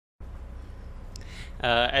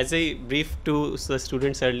As I briefed to the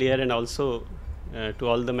students earlier and also to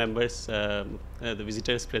all the members, the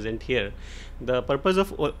visitors present here, the purpose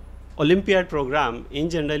of Olympiad program in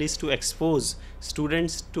general is to expose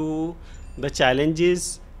students to the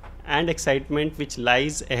challenges and excitement which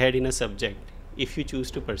lies ahead in a subject if you choose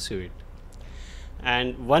to pursue it.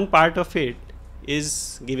 And one part of it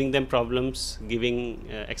is giving them problems, giving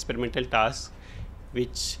experimental tasks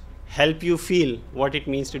which help you feel what it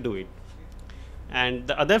means to do it. And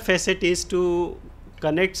the other facet is to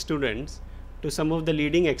connect students to some of the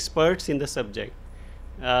leading experts in the subject,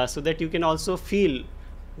 so that you can also feel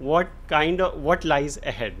what lies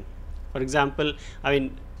ahead. For example, I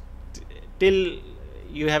mean, till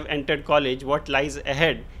you have entered college, what lies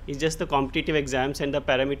ahead is just the competitive exams, and the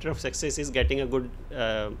parameter of success is getting a good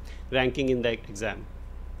ranking in the exam.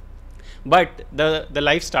 But the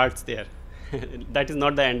life starts there. That is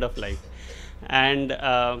not the end of life, and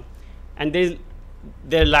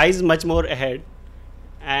there lies much more ahead,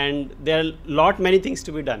 and there are many things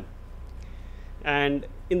to be done. And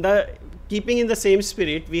in the keeping in the same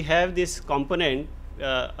spirit, we have this component,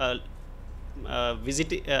 a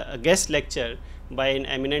guest lecture by an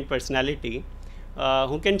eminent personality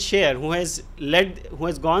who can share, who has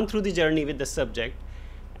gone through the journey with the subject,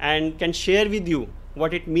 and can share with you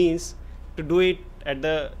what it means to do it at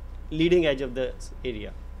the leading edge of the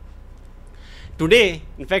area. Today,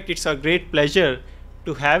 in fact, it's a great pleasure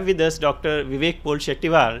to have with us Dr. Vivek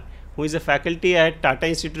Polshettiwar, who is a faculty at Tata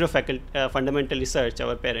Institute of Fundamental Research,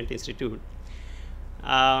 our parent institute.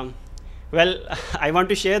 Well, I want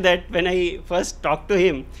to share that when I first talked to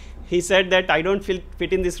him, he said that I don't fit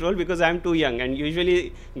in this role because I am too young, and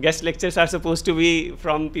usually guest lectures are supposed to be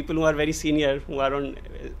from people who are very senior, who are on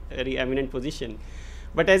a very eminent position.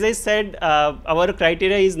 But as I said, our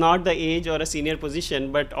criteria is not the age or a senior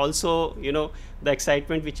position, but also, you know, the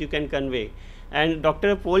excitement which you can convey. And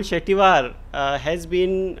Dr. Polshettiwar has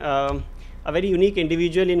been a very unique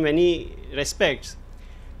individual in many respects.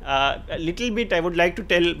 A little bit I would like to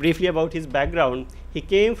tell briefly about his background. He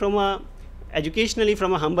came from educationally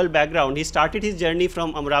from a humble background. He started his journey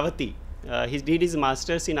from Amravati. He did his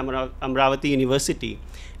master's in Amravati University,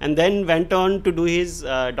 and then went on to do his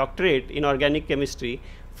doctorate in organic chemistry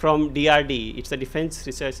from DRD. It's a defense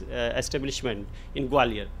research establishment in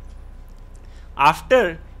Gwalior.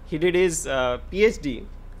 After he did his PhD,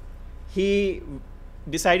 he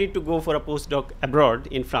decided to go for a postdoc abroad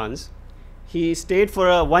in France. He stayed for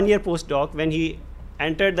a 1-year postdoc. When he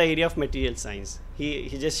entered the area of material science, he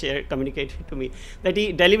just communicated to me that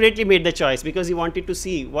he deliberately made the choice because he wanted to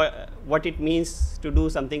see what it means to do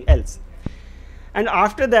something else. And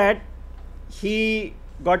after that, he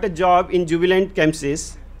got a job in Jubilant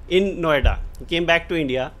Chemsys in Noida. He came back to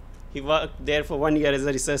India. He worked there for 1 year as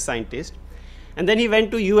a research scientist. And then he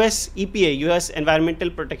went to US EPA, US Environmental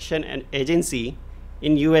Protection Agency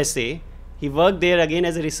in USA. He worked there again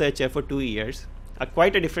as a researcher for 2 years,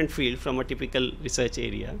 quite a different field from a typical research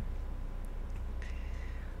area.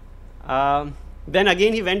 Then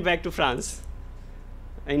again he went back to France,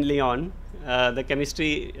 in Lyon, the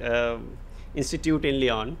chemistry institute in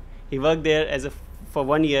Lyon. He worked there for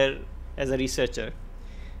 1 year as a researcher.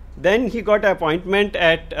 Then he got an appointment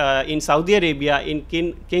in Saudi Arabia in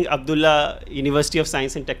King Abdullah University of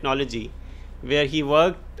Science and Technology, where he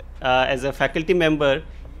worked as a faculty member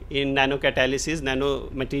in nanocatalysis,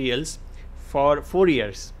 nanomaterials, for 4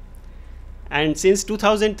 years. And since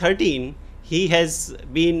 2013, he has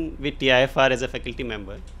been with TIFR as a faculty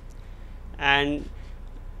member. And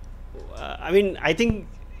I mean, I think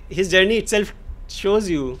his journey itself shows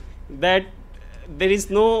you that there is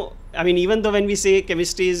no, I mean, even though when we say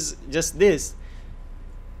chemistry is just this,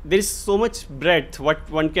 there is so much breadth what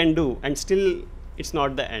one can do, and still it's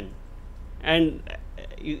not the end. And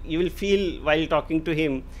you will feel while talking to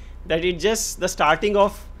him that it's just the starting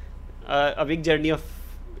of a big journey of,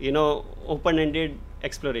 you know, open-ended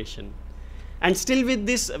exploration. And still with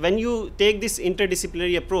this, when you take this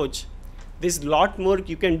interdisciplinary approach, there's a lot more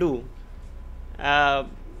you can do.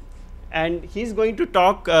 And he's going to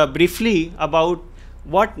talk briefly about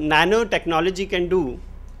what nanotechnology can do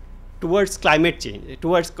towards climate change,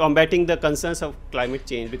 towards combating the concerns of climate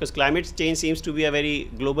change, because climate change seems to be a very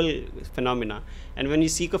global phenomena. And when we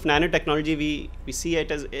speak of nanotechnology, we see it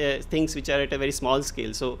as things which are at a very small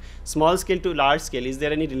scale. So small scale to large scale, is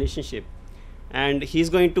there any relationship? And he's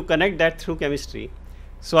going to connect that through chemistry.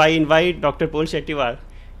 So I invite Dr. Polshettiwar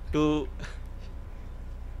to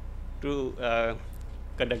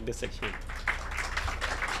conduct this section.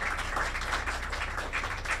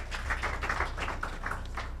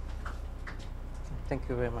 Thank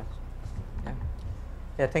you very much.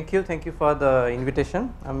 Yeah, thank you. Thank you for the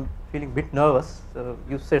invitation. I'm feeling a bit nervous.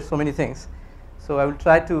 You said so many things. So I will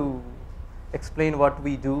try to explain what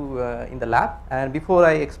we do in the lab. And before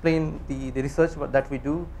I explain the research that we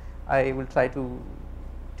do, I will try to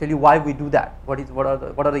tell you why we do that. What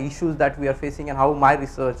are the issues that we are facing, and how my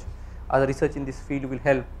research or the research in this field will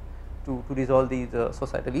help to resolve these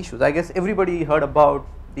societal issues. I guess everybody heard about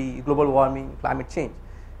the global warming, climate change,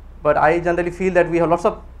 but I generally feel that we have lots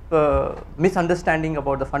of misunderstanding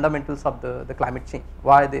about the fundamentals of the climate change,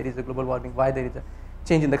 why there is a global warming, why there is a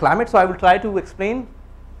change in the climate. So I will try to explain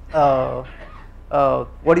what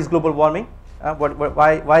is global warming,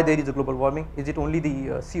 why there is a global warming. Is it only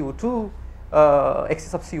the CO2,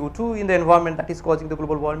 excess of CO2 in the environment that is causing the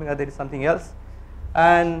global warming, or there is something else?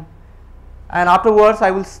 And afterwards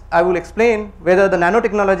I will explain whether the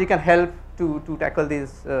nanotechnology can help to tackle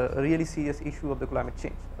this really serious issue of the climate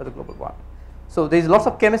change or the global warming. So there is lots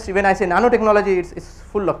of chemistry. When I say nanotechnology, it's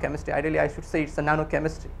full of chemistry. Ideally, I should say it's a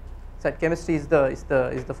nanochemistry. So chemistry is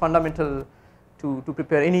the fundamental to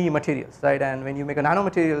prepare any materials, right? And when you make a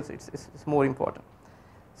nanomaterials, it's more important.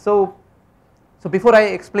 So before I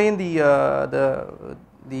explain the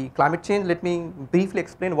climate change, let me briefly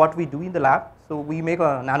explain what we do in the lab. So we make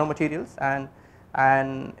nanomaterials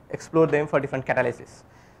and explore them for different catalysis.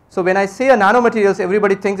 So when I say a nanomaterials,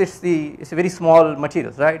 everybody thinks it's a very small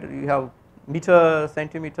materials, right? You have meter,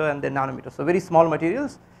 centimeter, and then nanometer. So very small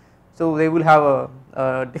materials. So they will have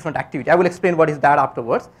a different activity. I will explain what is that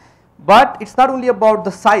afterwards. But it's not only about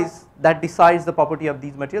the size that decides the property of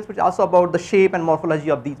these materials, but also about the shape and morphology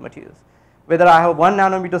of these materials. Whether I have 1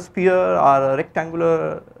 nanometer sphere or a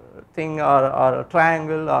rectangular thing or a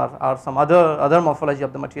triangle or some other morphology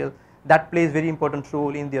of the material, that plays very important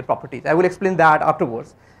role in their properties. I will explain that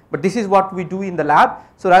afterwards. But this is what we do in the lab.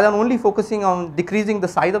 So rather than only focusing on decreasing the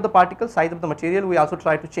size of the particle, size of the material, we also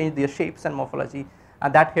try to change their shapes and morphology,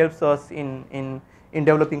 and that helps us in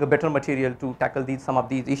developing a better material to tackle some of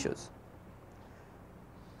these issues.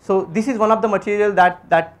 So this is one of the material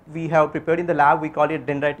that we have prepared in the lab. We call it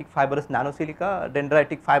dendritic fibrous nanosilica.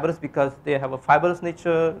 Dendritic fibrous because they have a fibrous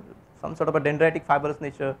nature, some sort of a dendritic fibrous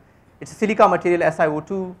nature. It's a silica material,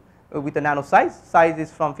 SiO2, with a nano size. Size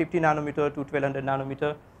is from 50 nanometer to 1200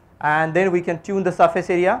 nanometer. And then we can tune the surface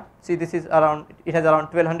area. See, this is around, it has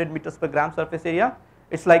around 1200 meters per gram surface area.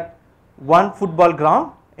 It's like 1 football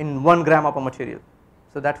ground in 1 gram of a material.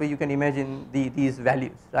 So that way you can imagine these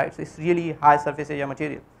values, right? So it's really high surface area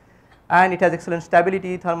material. And it has excellent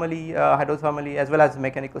stability thermally, hydrothermally, as well as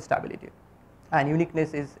mechanical stability. And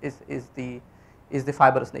uniqueness is the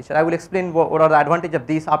fibrous nature. I will explain what are the advantages of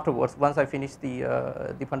these afterwards once I finish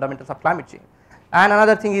the fundamentals of climate change. And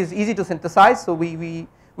another thing is easy to synthesize. So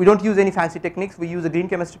we don't use any fancy techniques. We use a green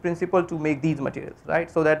chemistry principle to make these materials,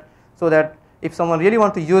 right? So that if someone really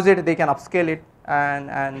wants to use it, they can upscale it,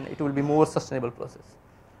 and it will be more sustainable process.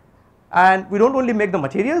 And we don't only make the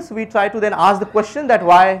materials. We try to then ask the question that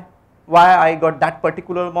why I got that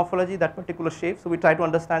particular morphology, that particular shape. So we try to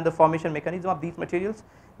understand the formation mechanism of these materials.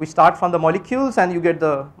 We start from the molecules, and you get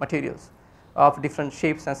the materials of different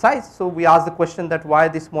shapes and size. So we ask the question that why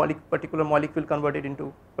this particular molecule converted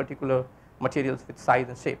into particular materials with size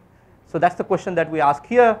and shape. So that's the question that we ask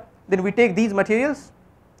here. Then we take these materials.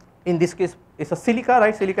 In this case, it's a silica,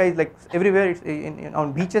 right? Silica is like everywhere. It's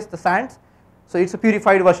on beaches, the sands. So it's a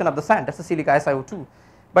purified version of the sand. That's the silica, SiO2.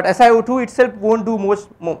 But SiO2 itself won't do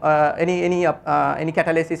any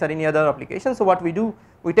catalysis or any other application. So what we do,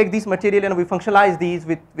 we take this material and we functionalize these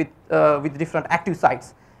with different active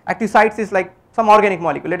sites. Active sites is like some organic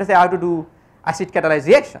molecule. Let us say I have to do acid catalyzed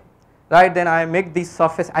reaction, right? Then I make this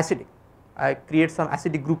surface acidic. I create some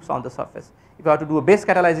acidic groups on the surface. If I have to do a base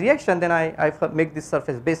catalyzed reaction, then I make this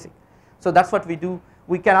surface basic. So that's what we do.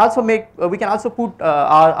 We can also put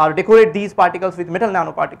or decorate these particles with metal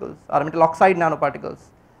nanoparticles or metal oxide nanoparticles,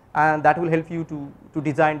 and that will help you to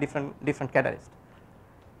design different catalysts.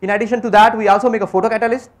 In addition to that, we also make a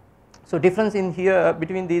photocatalyst. So difference in here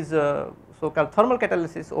between these so-called thermal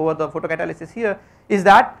catalysis over the photocatalysis here is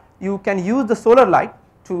that you can use the solar light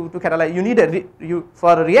to catalyze. You need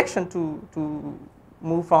for a reaction to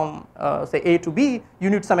move from say A to B, you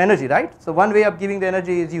need some energy, right? So one way of giving the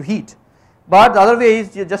energy is you heat, but the other way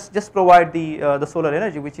is you just provide the solar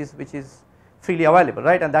energy, which is freely available,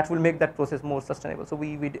 right? And that will make that process more sustainable. So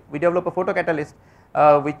we develop a photocatalyst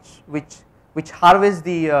which harvests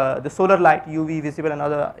the solar light, UV, visible, and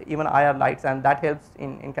other even IR lights, and that helps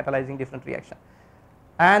in catalyzing different reaction.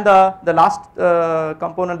 And the last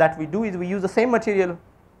component that we do is we use the same material,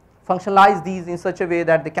 functionalize these in such a way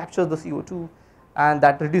that they captures the CO2 and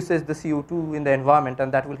that reduces the CO2 in the environment,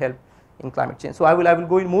 and that will help in climate change. So I will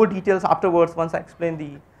go in more details afterwards once I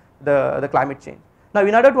explain the climate change. Now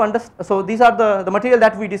in order to understand, so these are the material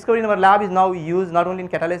that we discovered in our lab is now used not only in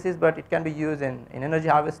catalysis, but it can be used in energy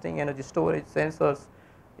harvesting, energy storage, sensors,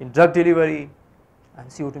 in drug delivery and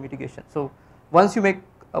CO2 mitigation. So once you make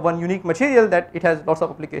one unique material, that it has lots of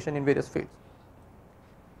application in various fields.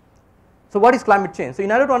 So what is climate change? So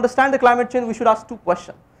in order to understand the climate change, we should ask two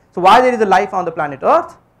questions. So why there is a life on the planet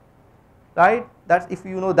Earth, right? That's, if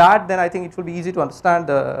you know that, then I think it will be easy to understand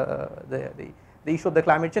the issue of the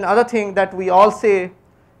climate change. Other thing that we all say,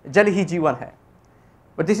 jal hi jeevan hai,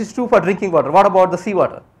 but this is true for drinking water. What about the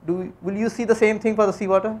seawater? Will you see the same thing for the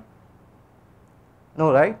seawater?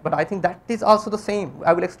 No, right? But I think that is also the same.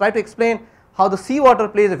 I will try to explain how the seawater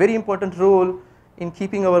plays a very important role in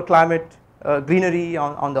keeping our climate greenery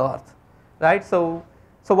on the earth, right? So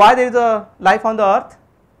why there is a life on the earth?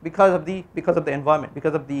 Because of the environment,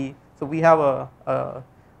 so we have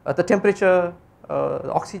the temperature,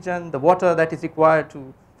 the oxygen, the water that is required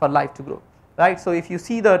for life to grow, right? So if you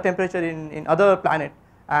see the temperature in other planet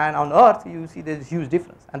and on Earth, you see there is huge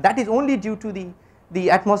difference, and that is only due to the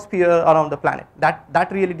atmosphere around the planet. That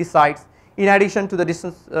really decides, in addition to the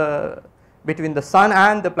distance between the sun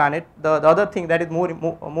and the planet, the other thing that is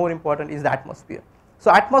more important is the atmosphere. So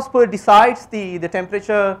atmosphere decides the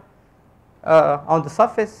temperature on the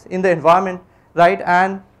surface in the environment, right?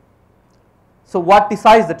 And so what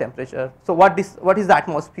decides the temperature? So what is the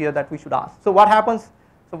atmosphere that we should ask? So what happens?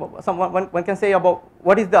 So one can say about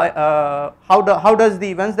what is the how does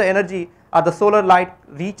once the energy or the solar light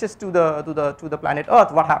reaches to the planet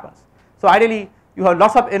Earth, what happens? So ideally you have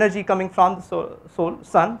lots of energy coming from the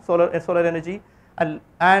sun, solar energy,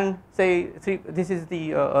 and say this is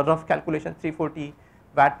the rough calculation, 340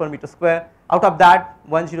 watt per meter square. Out of that,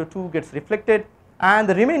 102 gets reflected, and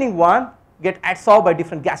the remaining one get absorbed by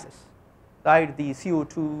different gases, right? The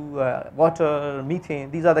CO2, water,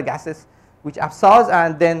 methane, these are the gases which absorbs,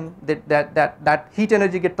 and then that heat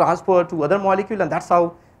energy get transferred to other molecule, and that's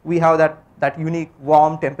how we have that unique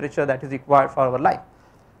warm temperature that is required for our life.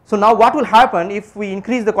 So now what will happen if we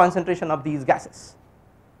increase the concentration of these gases?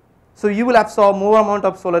 So you will absorb more amount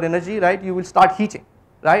of solar energy, right? You will start heating,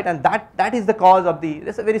 right? And that is the cause of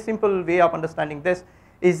that's a very simple way of understanding this,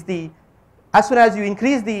 is as soon as you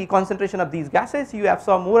increase the concentration of these gases, you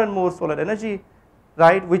absorb more and more solar energy,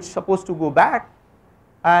 right, which is supposed to go back,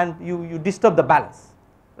 and you disturb the balance,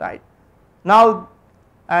 right? Now,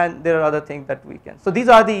 and there are other things that we can, so these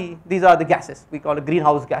are the gases we call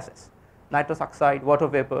greenhouse gases: nitrous oxide, water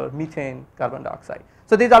vapor, methane, carbon dioxide.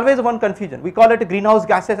 So there is always one confusion. We call it greenhouse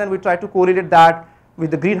gases, and we try to correlate that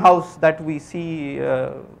with the greenhouse that we see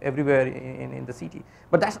everywhere in the city,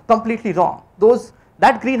 but that's completely wrong.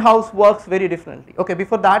 That greenhouse works very differently. Okay,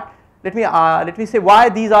 before that, let me say why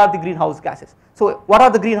these are the greenhouse gases. So what are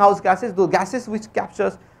the greenhouse gases? Those gases which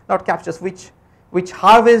which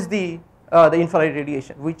harvest the infrared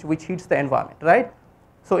radiation, which heats the environment, right?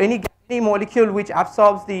 So any molecule which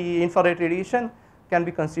absorbs the infrared radiation can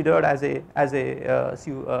be considered as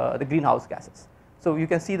the greenhouse gases. So you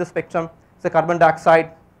can see the spectrum. So carbon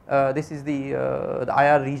dioxide, this is the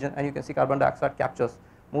IR region, and you can see carbon dioxide captures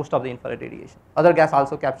most of the infrared radiation. Other gas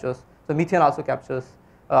also captures, so methane also captures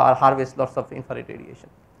or harvests lots of infrared radiation.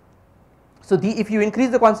 So if you increase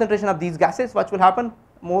the concentration of these gases, what will happen?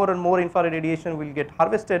 More and more infrared radiation will get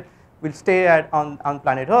harvested, will stay on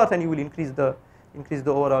planet Earth, and you will increase the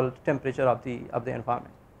overall temperature of the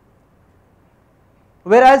environment.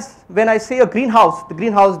 Whereas when I say a greenhouse, the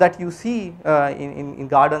greenhouse that you see in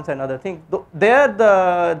gardens and other things, there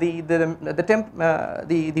the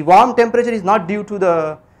warm temperature is not due to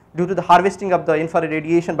the harvesting of the infrared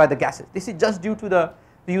radiation by the gases. This is just due to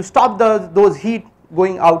you stop those heat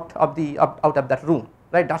going out of that room,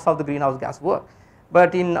 right? That's how the greenhouse gas work.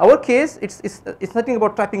 But in our case, it's nothing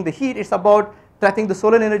about trapping the heat. It's about trapping the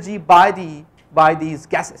solar energy by these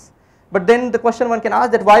gases. But then the question one can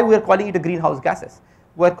ask that why we are calling it a greenhouse gases.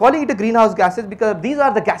 We are calling it a greenhouse gases because these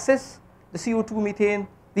are the gases, the CO2, methane,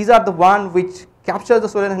 these are the one which captures the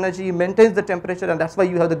solar energy, maintains the temperature, and that's why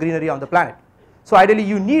you have the greenery on the planet. So ideally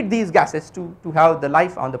you need these gases to have the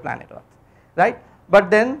life on the planet Earth, right?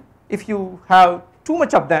 But then if you have too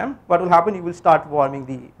much of them, what will happen? You will start warming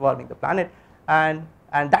the planet, and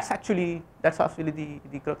that's actually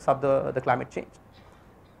the crux of the climate change.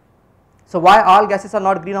 So why all gases are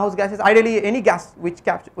not greenhouse gases? Ideally any gas which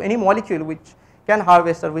any molecule which can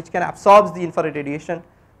harvest or which can absorb the infrared radiation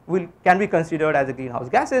can be considered as a greenhouse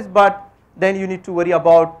gases, but then you need to worry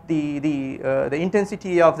about the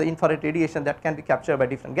intensity of the infrared radiation that can be captured by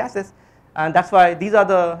different gases, and that's why these are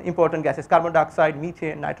the important gases: carbon dioxide,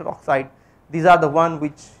 methane, nitrous oxide. These are the one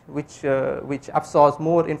which absorbs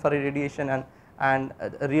more infrared radiation and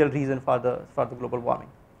a real reason for the global warming.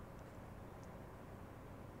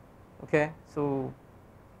 Okay, so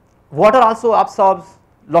water also absorbs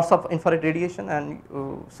lots of infrared radiation, and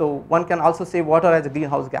so one can also say water as a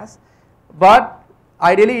greenhouse gas, but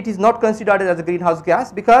ideally it is not considered as a greenhouse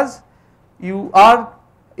gas because you are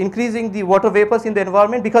increasing the water vapors in the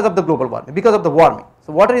environment because of the global warming, because of the warming.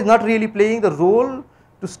 So water is not really playing the role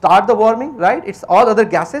to start the warming, right? It's all other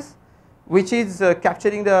gases which is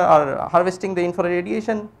capturing the or harvesting the infrared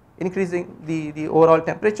radiation, increasing the overall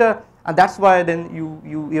temperature, and that's why then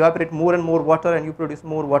you evaporate more and more water and you produce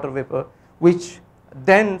more water vapor, which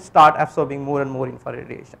then start absorbing more and more infrared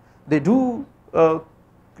radiation. They do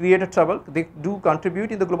create a trouble, they do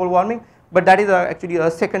contribute in the global warming, but that is actually a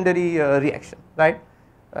secondary reaction, right?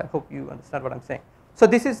 I hope you understand what I'm saying. So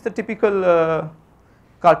this is the typical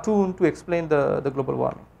cartoon to explain the global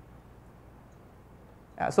warming.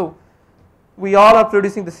 So we all are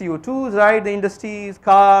producing the CO2s, right? The industries,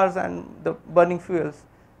 cars, and the burning fuels,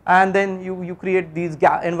 and then you create these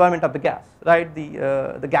environment of the gas, right?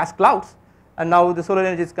 The gas clouds, and now the solar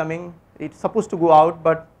energy is coming. It's supposed to go out,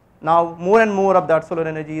 but now more and more of that solar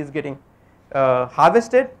energy is getting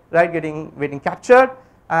harvested, right? Getting captured,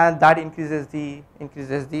 and that increases the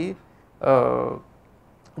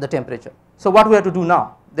temperature. So what we have to do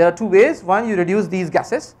now? There are two ways. One, you reduce these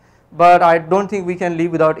gases, but I don't think we can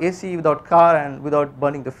live without AC, without car, and without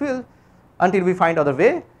burning the fuel until we find other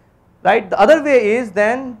way, right? The other way is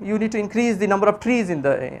then you need to increase the number of trees on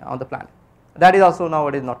the planet. That is also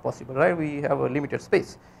nowadays not possible, right? We have a limited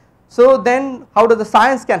space. So then how does the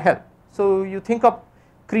science can help? So you think of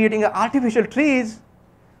creating artificial trees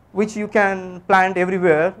which you can plant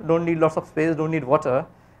everywhere, don't need lots of space, don't need water,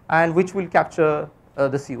 and which will capture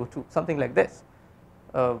the CO2, something like this.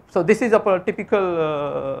 So this is a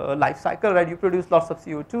typical life cycle, right? You produce lots of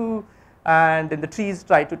CO2, and then the trees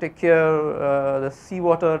try to take care, the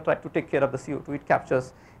seawater try to take care of the CO2 it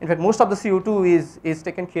captures. In fact, most of the CO2 is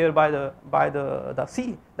taken care by the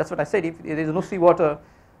sea. That's what I said. If there is no seawater,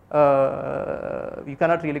 you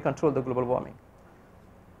cannot really control the global warming.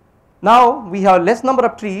 Now we have less number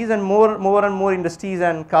of trees and more and more industries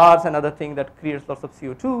and cars and other things that creates lots of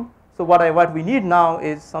CO2. So what we need now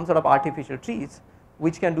is some sort of artificial trees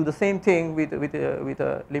which can do the same thing with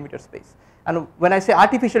a limited space. And when I say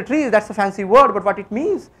artificial trees, that's a fancy word, but what it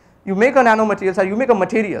means, you make a nanomaterials or you make a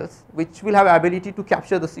materials which will have ability to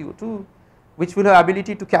capture the CO2, which will have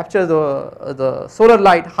ability to capture the solar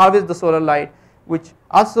light, harvest the solar light, which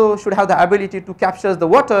also should have the ability to capture the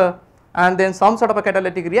water, and then some sort of a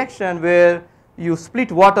catalytic reaction where you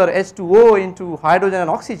split water H2O into hydrogen and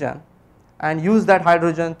oxygen and use that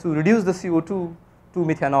hydrogen to reduce the CO2 to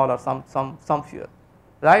methanol or some fuel,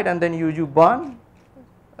 right? And then you burn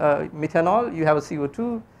methanol, you have a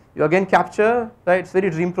CO2, you again capture, right? It's very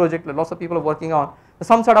dream project, lots of people are working on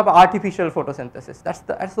some sort of artificial photosynthesis. That's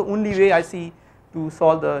the only way I see to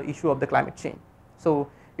solve the issue of the climate change. So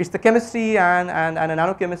it's the chemistry and a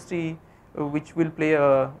nanochemistry which will play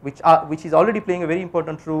which is already playing a very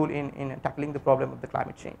important role in tackling the problem of the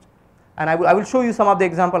climate change. And I will show you some of the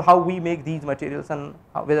example how we make these materials and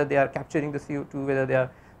whether they are capturing the CO2,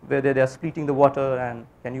 whether they are splitting the water, and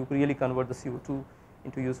can you really convert the CO2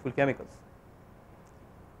 into useful chemicals.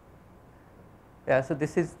 Yeah, so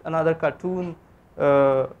this is another cartoon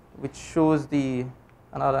which shows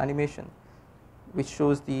another animation which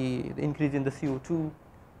shows the increase in the CO2.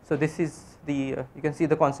 So this is you can see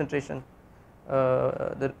the concentration.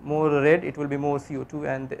 The more red, it will be more CO2,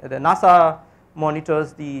 and the NASA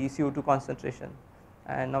monitors the CO2 concentration.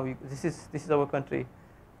 And now this is our country,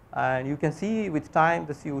 and you can see with time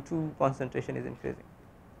the CO2 concentration is increasing.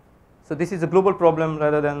 So this is a global problem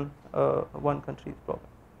rather than one country's problem.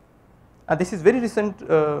 And this is very recent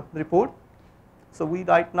report. So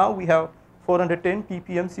right now we have 410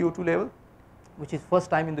 ppm CO2 level, which is first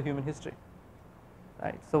time in the human history.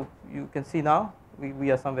 Right. So you can see now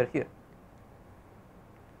we are somewhere here.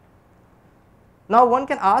 Now one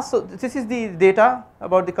can ask, so this is the data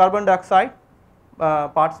about the carbon dioxide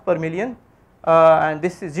parts per million, and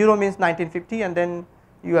this is 0 means 1950, and then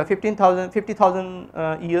you have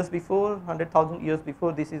 50,000 years before, 100,000 years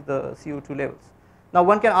before, this is the CO2 levels. Now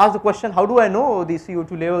one can ask the question, how do I know the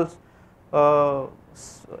CO2 levels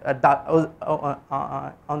at that,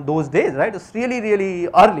 on those days, right? It's really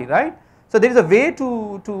early, right? So there is a way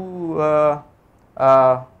to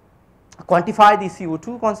quantify the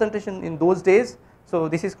CO2 concentration in those days. So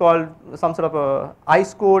this is called some sort of a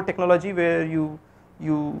ice core technology, where you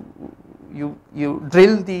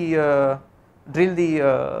drill the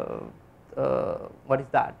what is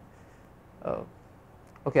that?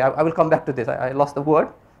 Okay, I will come back to this. I lost the word.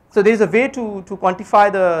 So there is a way to quantify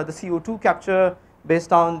the CO2 capture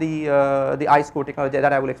based on the ice core technology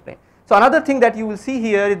that I will explain. So another thing that you will see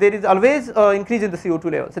here, there is always increase in the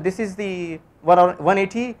CO2 level. So this is the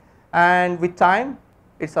 180, and with time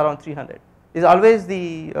it's around 300. There is always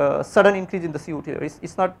the sudden increase in the CO2 level.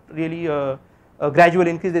 It's not really a gradual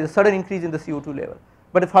increase, there is a sudden increase in the CO2 level.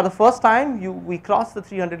 But for the first time we crossed the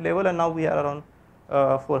 300 level, and now we are around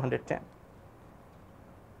 410.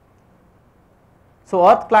 So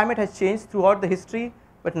Earth climate has changed throughout the history,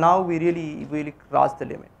 but now we really crossed the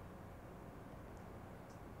limit.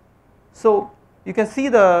 So you can see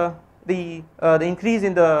the increase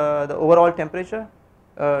in the overall temperature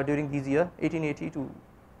during these years 1880 to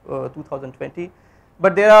 2020.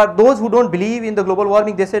 But there are those who don't believe in the global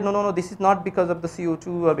warming. They said no, this is not because of the CO2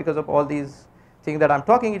 or because of all these things that I'm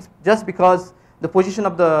talking. It's just because the position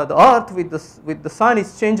of the Earth with the sun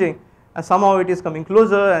is changing, and somehow it is coming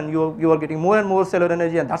closer, and you are getting more and more solar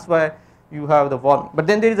energy, and that's why you have the warming. But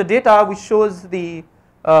then there is a data which shows the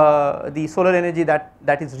solar energy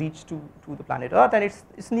that is reached to the planet Earth, and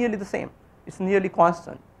it's nearly the same. It's nearly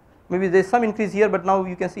constant. Maybe there's some increase here, but now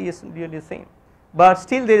you can see it's nearly the same. But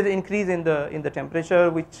still there is an increase in the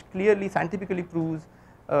temperature, which clearly scientifically proves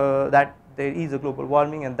that there is a global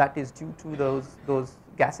warming, and that is due to those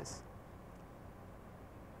gases.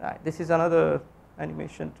 Right. This is another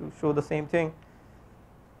animation to show the same thing.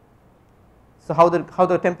 So how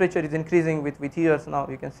the temperature is increasing with years. Now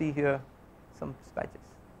you can see here some patches.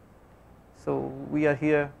 So we are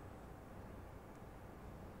here.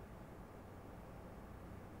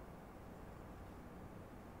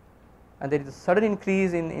 And there is a sudden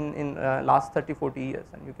increase in last 30-40 years,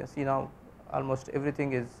 and you can see now almost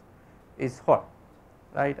everything is hot,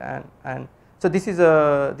 right? And so this is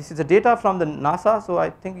a data from the NASA. So I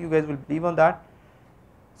think you guys will believe on that.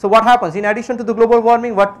 So what happens in addition to the global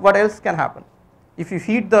warming? What else can happen? If you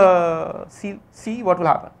heat the sea, what will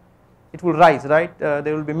happen? It will rise, right?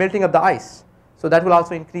 There will be melting of the ice. So that will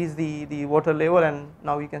also increase the water level, and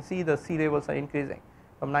now you can see the sea levels are increasing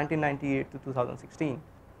from 1998 to 2016.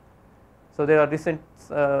 So there are recent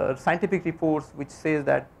scientific reports which says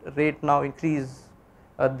that rate now increase.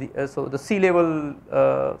 So the sea level,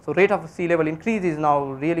 so rate of sea level increase is now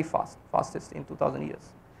really fastest in 2000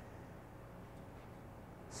 years.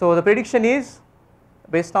 So the prediction is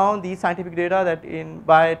based on the scientific data that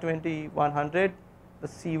by 2100 the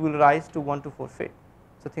sea will rise to 1 to 4 feet.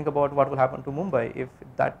 So think about what will happen to Mumbai if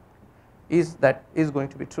that is going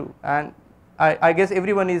to be true. And I guess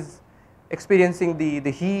everyone is experiencing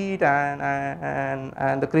the heat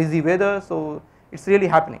and the crazy weather, so it's really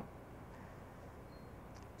happening.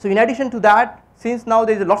 So in addition to that, since now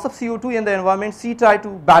there is lots of CO2 in the environment, sea try to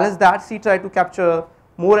balance that, sea try to capture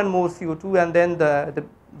more and more CO2, and then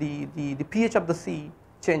the pH of the sea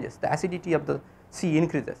changes, the acidity of the sea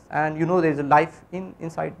increases, and you know there is a life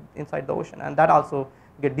inside the ocean, and that also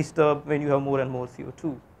get disturbed when you have more and more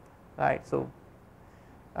CO2, right? So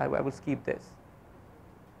I will skip this.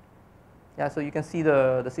 Yeah, so you can see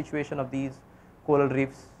the situation of these coral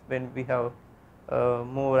reefs when we have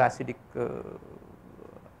more acidic.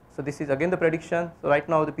 So this is again the prediction. So right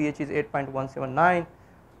now the pH is 8.179.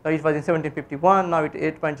 It was in 1751. Now it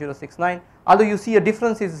is 8.069. Although you see a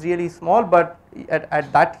difference is really small, but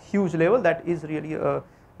at that huge level, that is really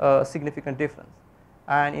a significant difference.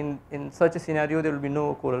 And in such a scenario, there will be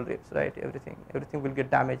no coral reefs, right? Everything will get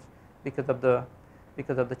damaged because of the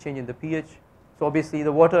change in the pH. So obviously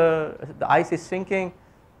the ice is shrinking,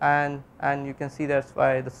 and you can see that's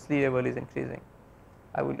why the sea level is increasing.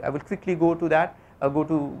 I will quickly go to that.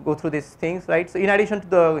 Go through these things, right? So in addition to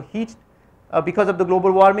the heat, because of the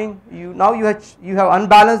global warming, you have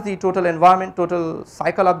unbalanced the total environment, total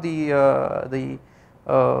cycle of the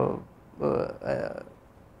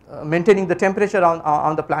maintaining the temperature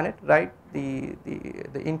on the planet, right? The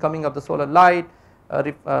incoming of the solar light,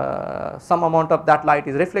 some amount of that light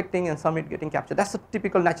is reflecting and some it getting captured. That's a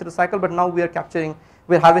typical natural cycle, but now we are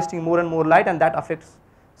harvesting more and more light, and that affects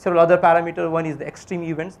several other parameters. One is the extreme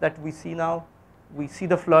events that we see now. We see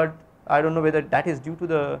the flood. I don't know whether that is due to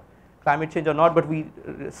the climate change or not, but we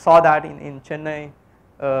saw that in Chennai.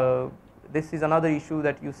 This is another issue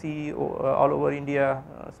that you see all over India,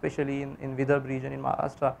 especially in Vidarbha region in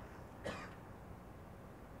Maharashtra.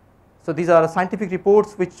 So these are scientific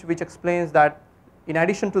reports which explains that in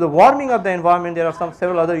addition to the warming of the environment, there are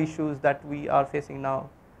several other issues that we are facing now.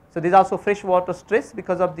 So there is also freshwater stress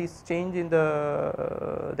because of this change in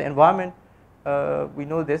the environment. We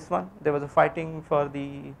know this one. There was a fighting for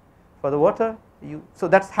the water. So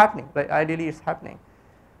that's happening, right? Ideally, it's happening.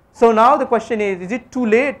 So now the question is it too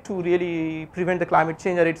late to really prevent the climate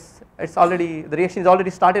change, or it's already, the reaction is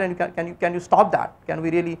already started, and can you stop that? Can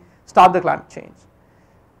we really stop the climate change?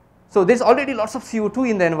 So there's already lots of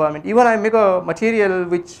CO2 in the environment. Even I make a material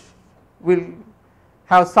which will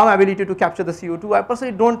have some ability to capture the CO2. I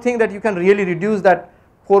personally don't think that you can really reduce that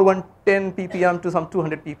 4110 ppm to some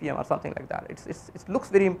 200 ppm or something like that. It looks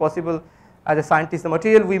very impossible as a scientist. The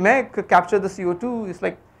material we make capture the CO2 is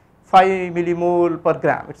like 5 millimole per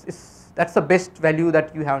gram. That's the best value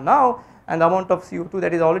that you have now, and the amount of CO2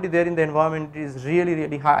 that is already there in the environment is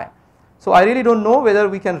really high. So I really don't know whether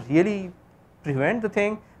we can really prevent the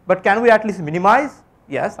thing, but can we at least minimize?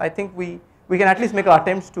 Yes, I think we can at least make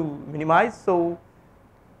attempts to minimize. So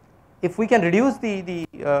if we can reduce the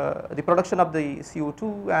production of the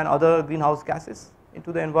CO2 and other greenhouse gases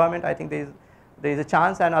into the environment, I think there is a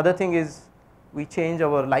chance. And other thing is we change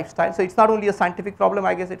our lifestyle. So it's not only a scientific problem,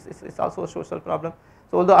 I guess it's also a social problem.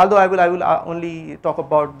 So although I will only talk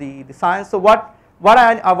about the science. So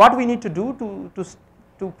what we need to do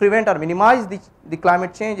to prevent or minimize the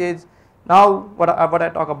climate change is, now what I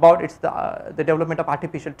talk about, it's the development of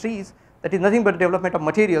artificial trees. That is nothing but development of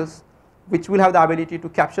materials which will have the ability to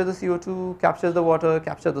capture the CO2, capture the water,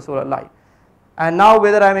 capture the solar light. And now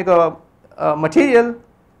whether I make a material,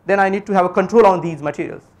 then I need to have a control on these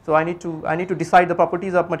materials. So I need to decide the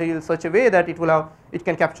properties of material in such a way that it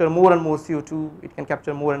can capture more and more CO2, it can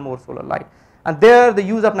capture more and more solar light. And there the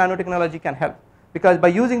use of nanotechnology can help, because by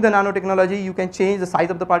using the nanotechnology you can change the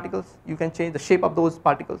size of the particles, you can change the shape of those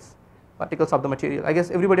particles of the material. I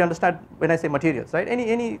guess everybody understand when I say materials, right?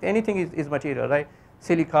 Anything is material, right?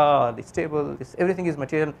 Silica, the stable, everything is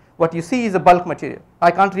material. What you see is a bulk material. I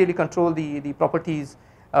can't really control the properties,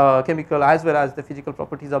 chemical as well as the physical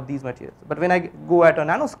properties of these materials. But when I go at a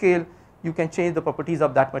nanoscale, you can change the properties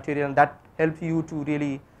of that material, and that helps you to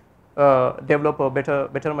really develop a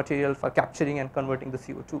better material for capturing and converting the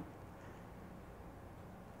CO2.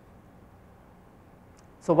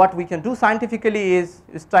 So what we can do scientifically is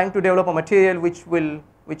trying to develop a material which will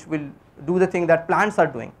do the thing that plants are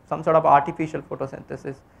doing, some sort of artificial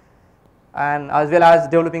photosynthesis, and as well as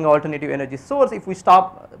developing an alternative energy source. If we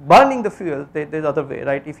stop burning the fuel, there's other way,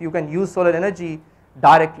 right? If you can use solar energy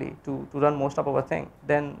directly to run most of our thing,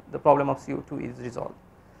 then the problem of CO2 is resolved.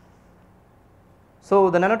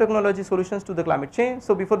 So the nanotechnology solutions to the climate change.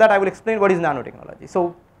 So before that I will explain what is nanotechnology.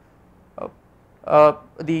 So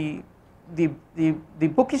the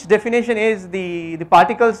bookish definition is the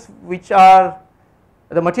particles which are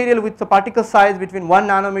the material with the particle size between 1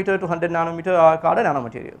 nanometer to 100 nanometer are called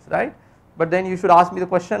nanomaterials, right? But then you should ask me the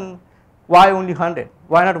question, why only 100?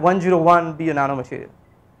 Why not 101 be a nanomaterial?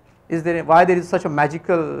 Why there is such a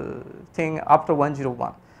magical thing after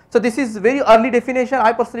 101? So this is very early definition.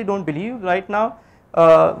 I personally don't believe right now.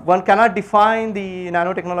 One cannot define the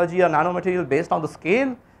nanotechnology or nanomaterial based on the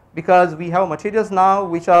scale, because we have materials now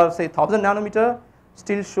which are say 1000 nanometer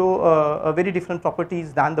still show a very different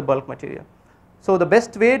properties than the bulk material. So the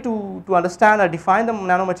best way to understand or define the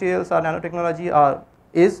nanomaterials or nanotechnology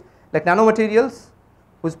is like nanomaterials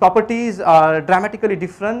whose properties are dramatically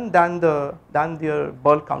different than their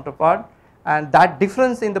bulk counterpart, and that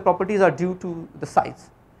difference in the properties are due to the size.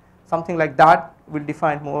 Something like that will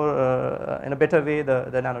define more in a better way the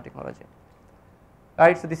nanotechnology.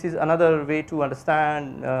 Right, so this is another way to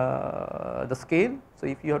understand the scale. So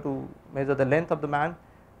if you have to measure the length of the man,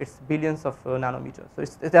 it's billions of nanometers.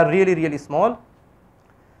 So they are really small.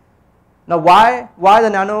 Now why the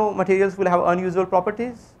nanomaterials will have unusual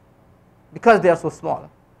properties? Because they are so small,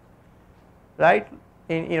 right?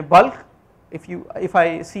 In a bulk, if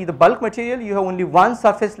I see the bulk material, you have only one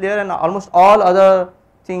surface layer and almost all other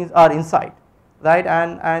things are inside, right?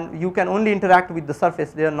 And you can only interact with the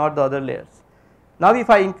surface layer, not the other layers. Now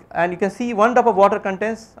and you can see 1 drop of water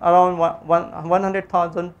contains around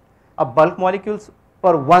 100,000 of bulk molecules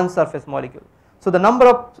per one surface molecule. So the number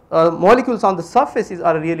of molecules on the surface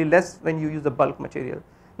are really less when you use the bulk material.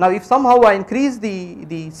 Now if somehow I increase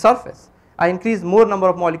the surface, I increase more number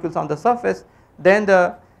of molecules on the surface, then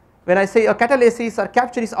when I say a catalysis or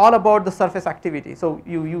capture is all about the surface activity. So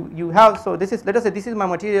you have, so this is, let us say this is my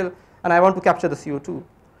material and I want to capture the CO2.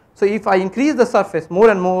 So if I increase the surface more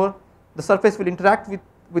and more, the surface will interact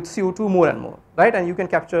with CO2 more and more, right? And you can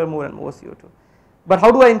capture more and more CO2. But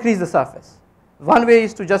how do I increase the surface? One way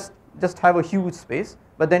is to just have a huge space,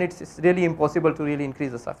 but then it's really impossible to really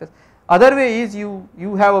increase the surface. Other way is you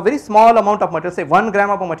have a very small amount of material, say 1 gram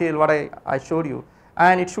of a material, what I showed you,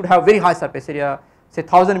 and it should have very high surface area, say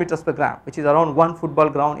 1000 meters per gram, which is around 1 football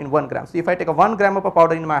ground in 1 gram. So if I take a 1 gram of a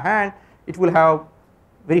powder in my hand, it will have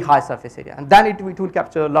very high surface area, and then it will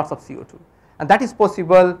capture lots of CO2, and that is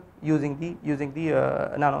possible using the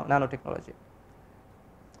nanotechnology.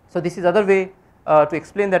 So this is other way to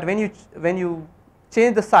explain that when you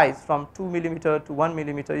change the size from 2 millimeter to 1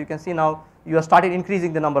 millimeter, you can see now you have started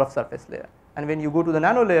increasing the number of surface layer, and when you go to the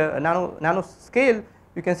nano layer, nano scale,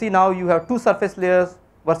 you can see now you have 2 surface layers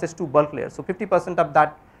versus 2 bulk layers. So 50% of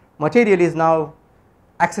that material is now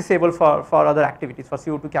accessible for other activities, for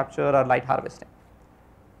CO2 capture or light harvesting.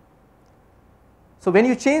 So when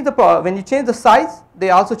you change the size,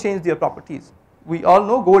 they also change their properties. We all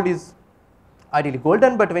know gold is ideally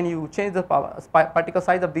golden, but when you change the particle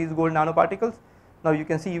size of these gold nanoparticles, now you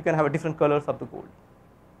can see you can have a different colors of the gold.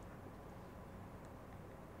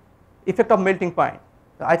 Effect of melting point.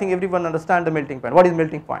 I think everyone understands the melting point. What is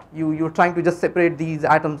melting point? You're trying to just separate these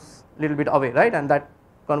atoms a little bit away, right? And that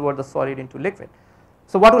convert the solid into liquid.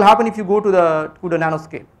 So what will happen if you go to the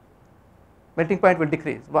nanoscale? Melting point will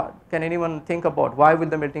decrease. Can anyone think about why will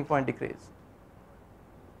the melting point decrease?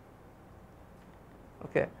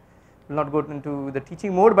 Okay, will not go into the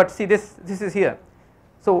teaching mode, but see this is here.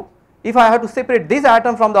 So if I have to separate this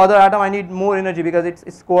atom from the other atom, I need more energy because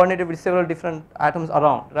it's coordinated with several different atoms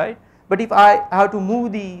around, right? But if I have to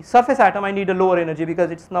move the surface atom, I need a lower energy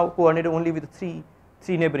because it's now coordinated only with three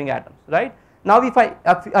neighboring atoms, right? Now if I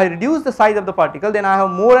reduce the size of the particle, then I have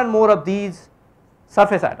more and more of these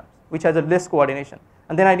surface atoms, which has a less coordination,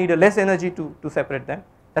 and then I need a less energy to separate them.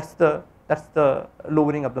 That's the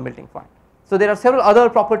lowering of the melting point. So there are several other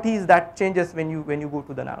properties that changes when you go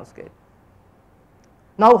to the nanoscale.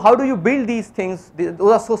 Now how do you build these things?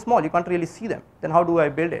 Those are so small you can't really see them. Then how do I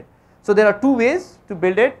build it? So there are 2 ways to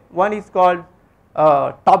build it. One is called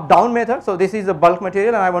top down method. So this is a bulk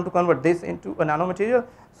material and I want to convert this into a nanomaterial.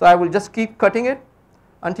 So I will just keep cutting it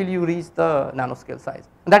until you reach the nanoscale size.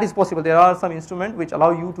 And that is possible. There are some instruments which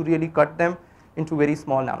allow you to really cut them into very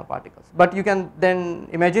small nanoparticles. But you can then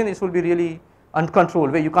imagine this will be really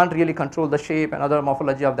uncontrolled, where you can't really control the shape and other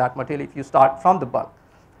morphology of that material if you start from the bulk.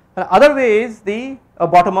 Another way is the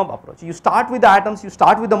bottom up approach. You start with the atoms, you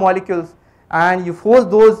start with the molecules, and you force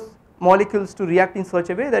those molecules to react in such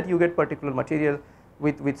a way that you get particular material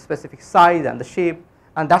with specific size and the shape.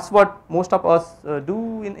 And that's what most of us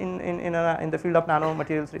do in the field of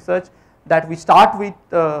nanomaterials research, that we start with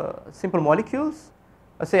simple molecules.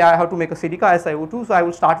 Say I have to make a silica SiO2, so I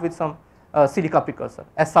will start with some silica precursor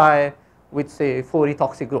Si with say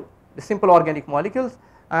 4-ethoxy group, the simple organic molecules,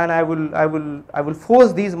 and I will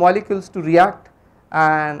force these molecules to react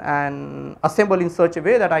and assemble in such a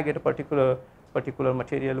way that I get a particular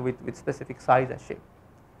material with specific size and shape.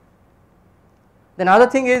 Then another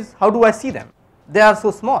thing is, how do I see them? They are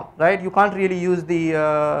so small, right? You can't really use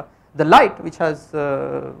the light, which has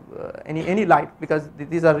any light, because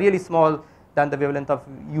these are really small than the wavelength of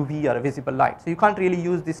UV or a visible light. So you can't really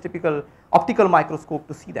use this typical optical microscope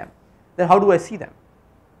to see them. Then how do I see them?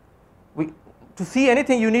 To see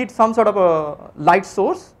anything, you need some sort of a light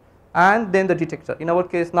source and then the detector. In our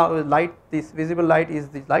case now, light, this visible light is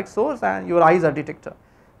the light source and your eyes are detector.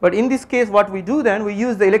 But in this case, what we do then, we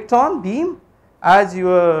use the electron beam as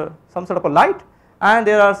your some sort of a light, and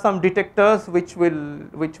there are some detectors which will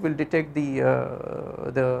detect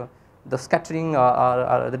the scattering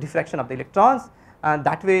or the diffraction of the electrons, and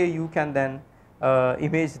that way you can then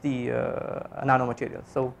image the nanomaterial.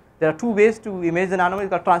 So there are 2 ways to image the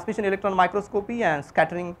nanomaterial: transmission electron microscopy and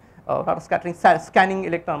scanning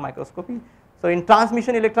electron microscopy. So in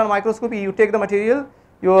transmission electron microscopy, you take the material,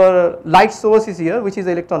 your light source is here, which is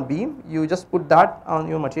the electron beam. You just put that on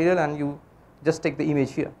your material and you just take the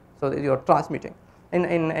image here. So you are transmitting.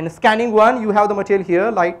 In scanning one, you have the material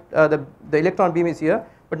here, light, the electron beam is here,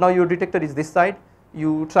 but now your detector is this side.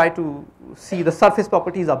 You try to see the surface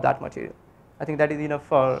properties of that material. I think that is enough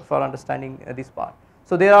for understanding this part.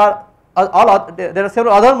 So there are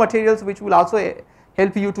several other materials which will also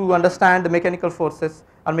help you to understand the mechanical forces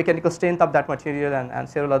or mechanical strength of that material and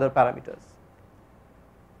several other parameters.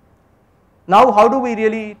 Now how do we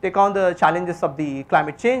really take on the challenges of the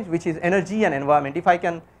climate change, which is energy and environment? If I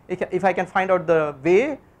can find out the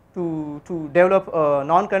way to develop a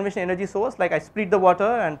non-conventional energy source, like I split the water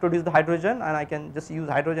and produce the hydrogen, and I can just use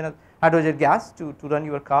hydrogen gas to run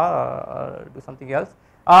your car or do something else,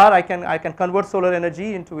 or I can convert solar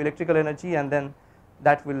energy into electrical energy, and then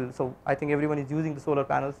that will, so I think everyone is using the solar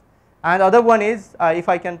panels. And the other one is if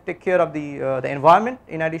I can take care of the environment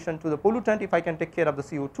in addition to the pollutant, if I can take care of the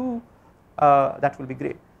CO2, that will be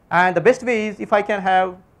great. And the best way is if I can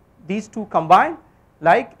have these 2 combined,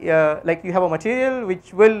 like you have a material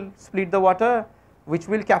which will split the water, which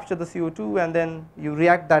will capture the CO2, and then you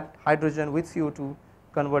react that hydrogen with CO2,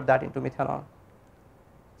 convert that into methanol.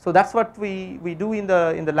 So that's what we do in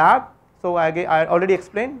the lab. So I already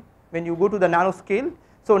explained, when you go to the nanoscale.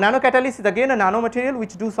 So nanocatalyst is again a nanomaterial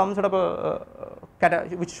which do some sort of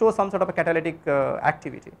which shows some sort of a catalytic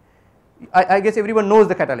activity. I guess everyone knows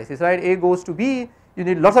the catalysis, right? A goes to B, you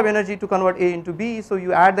need lots of energy to convert A into B, so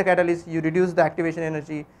you add the catalyst, you reduce the activation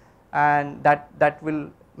energy, and that will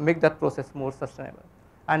make that process more sustainable.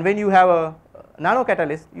 And when you have a nano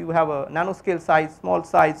catalyst, you have a nanoscale size, small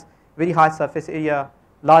size, very high surface area,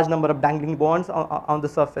 large number of dangling bonds on the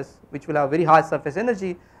surface, which will have very high surface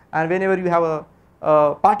energy. And whenever you have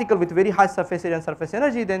a particle with very high surface area and surface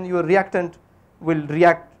energy, then your reactant will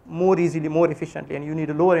react more easily, more efficiently, and you need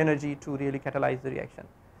a lower energy to really catalyze the reaction.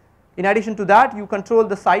 In addition to that, you control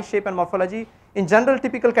the size, shape, and morphology. In general,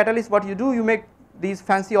 typical catalyst, what you do, you make these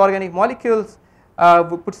fancy organic molecules,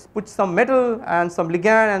 put some metal and some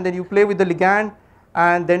ligand, and then you play with the ligand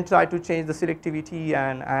and then try to change the selectivity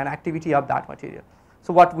and activity of that material.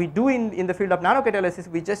 So what we do in the field of nanocatalysis,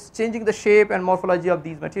 we just changing the shape and morphology of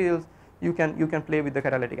these materials, you can play with the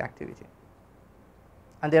catalytic activity.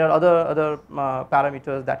 And there are other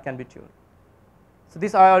parameters that can be tuned. So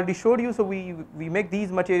this I already showed you. So we make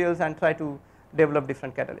these materials and try to develop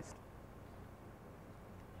different catalysts.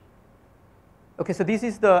 Okay, so this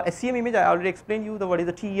is the SEM image. I already explained you what is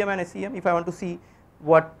the TEM and SEM. If I want to see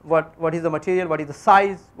what is the material, what is the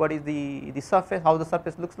size, what is the surface, how the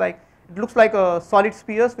surface looks like. It looks like a solid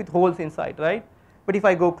spheres with holes inside, right? But if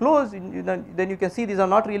I go close, then you can see these are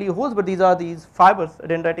not really holes, but these are these fibers,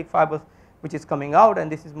 dendritic fibers, which is coming out,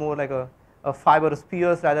 and this is more like a fiber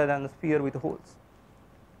spheres rather than a sphere with holes.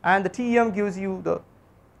 And the TEM gives you the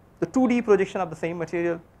 2D projection of the same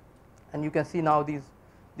material, and you can see now these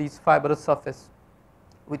fibrous surface,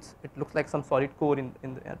 which it looks like some solid core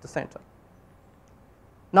at the center.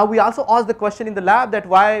 Now we also asked the question in the lab that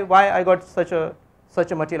why I got such a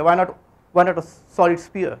material, why not a solid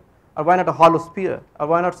sphere, or why not a hollow sphere, or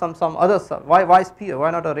why not some other, why sphere, why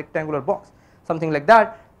not a rectangular box, something like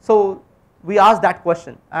that. So we asked that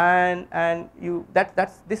question, and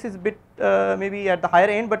this is a bit maybe at the higher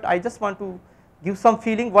end, but I just want to give some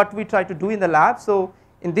feeling what we try to do in the lab. So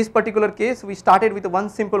in this particular case, we started with one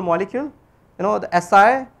simple molecule, the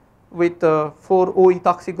Si with 4O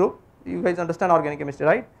ethoxy group. You guys understand organic chemistry,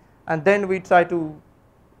 right? And then we try to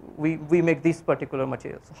we make these particular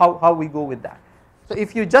materials. How we go with that? So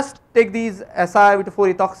if you just take these Si with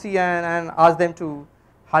 4-ethoxy and ask them to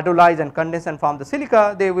hydrolyze and condense and form the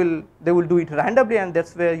silica, they will do it randomly, and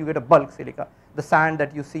that's where you get a bulk silica, the sand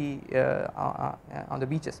that you see on the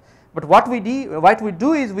beaches. But what we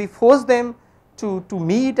do is we force them to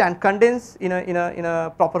meet and condense in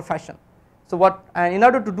a proper fashion. So and in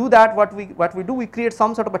order to do that, what we do, we create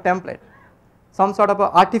some sort of a template, some sort of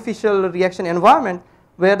a artificial reaction environment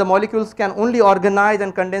where the molecules can only organize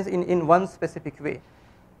and condense in one specific way.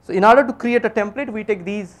 So in order to create a template, we take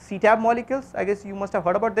these CTAB molecules. I guess you must have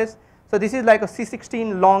heard about this. So this is like a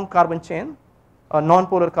C16 long carbon chain, a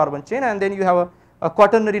non-polar carbon chain, and then you have a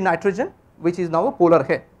quaternary nitrogen, which is now a polar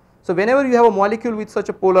head. So whenever you have a molecule with such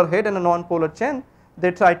a polar head and a non-polar chain,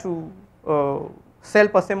 they try to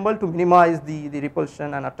self-assemble to minimize the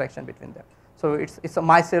repulsion and attraction between them. So it's a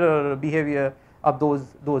micellar behavior of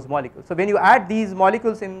those molecules. So when you add these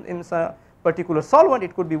molecules in a particular solvent,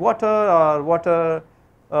 it could be water or water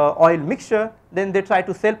oil mixture, then they try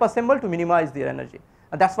to self-assemble to minimize their energy.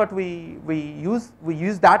 And that's what we use. We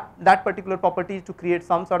use that particular property to create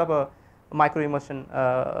some sort of a micro immersion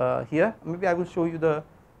here. Maybe I will show you the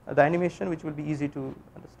animation, which will be easy to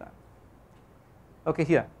understand. Okay,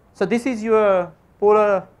 here. So this is your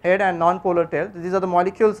polar head and non-polar tail. These are the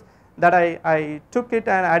molecules that I took it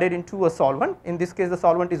and added into a solvent. In this case, the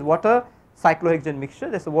solvent is water cyclohexane mixture.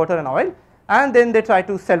 There's water and oil, and then they try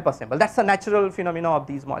to self-assemble. That's a natural phenomena of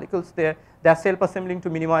these molecules. They are self-assembling to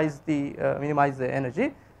minimize the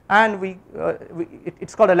energy, and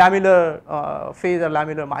it's called a lamellar phase or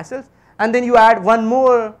lamellar micelles. And then you add one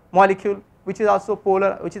more molecule which is also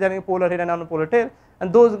polar, which is having a polar head and non-polar tail,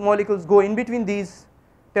 and those molecules go in between these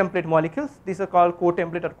template molecules. These are called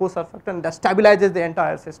co-template or co-surfactant that stabilizes the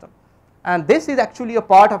entire system. And this is actually a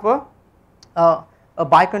part of a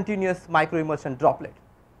bicontinuous microimmersion droplet.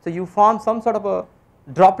 So you form some sort of a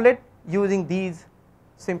droplet using these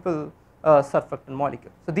simple surfactant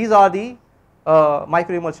molecules. So these are the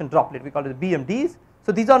microimmersion droplet. We call it the BMDs.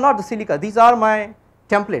 So these are not the silica. These are my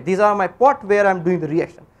template. These are my pot where I'm doing the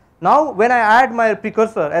reaction. Now when I add my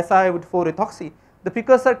precursor Si with 4-ethoxy, the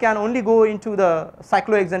precursor can only go into the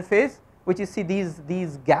cyclohexane phase, which is see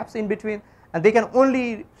these gaps in between, and they can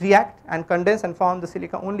only react and condense and form the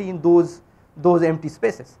silica only in those empty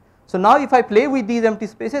spaces. So now if I play with these empty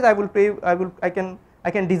spaces, I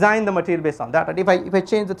can design the material based on that. And if I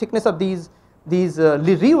change the thickness of these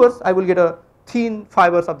levers, I will get a thin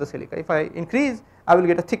fibers of the silica. If I increase, I will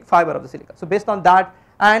get a thick fiber of the silica. So based on that,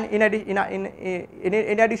 and in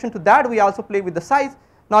addition to that, we also play with the size.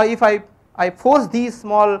 Now if I force these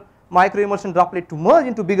small microimmersion droplet to merge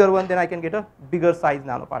into bigger one, then I can get a bigger size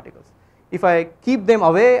nanoparticles. If I keep them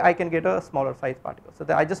away, I can get a smaller size particle. So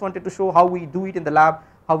I just wanted to show how we do it in the lab,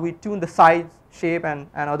 how we tune the size, shape and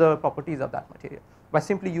other properties of that material by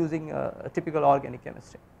simply using a typical organic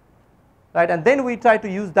chemistry, right? And then we try to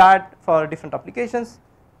use that for different applications.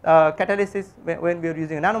 Catalysis, when we are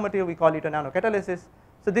using a nanomaterial, we call it a nanocatalysis.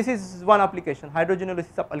 So this is one application,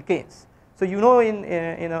 hydrogenolysis of alkanes. So you know in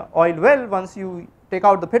an oil well, once you take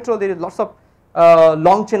out the petrol, there is lots of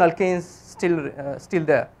long chain alkanes still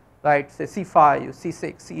there, right? Say C5,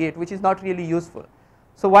 C6, C8, which is not really useful.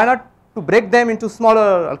 So why not to break them into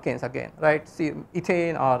smaller alkanes again, right? See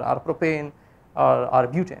ethane or propane or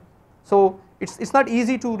butane. So it's not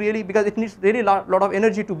easy to really, because it needs really lot of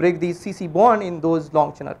energy to break these CC bond in those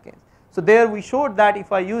long chain alkanes. So there we showed that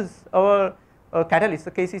if I use our catalyst,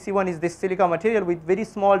 the KCC1 is this silica material with very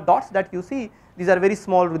small dots that you see, these are very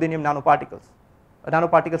small ruthenium nanoparticles,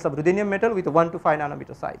 nanoparticles of ruthenium metal with a 1 to 5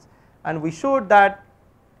 nanometer size. And we showed that,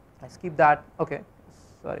 I skip that, okay,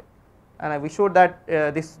 sorry. And we showed that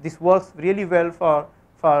this works really well for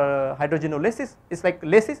hydrogenolysis. It's like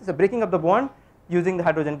lysis, it's a breaking of the bond using the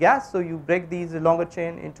hydrogen gas. So you break these longer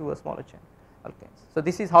chain into a smaller chain alkanes. So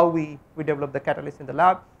this is how we develop the catalyst in the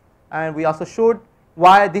lab, and we also showed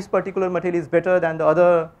why this particular material is better than the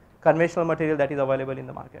other conventional material that is available in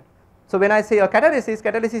the market. So when I say a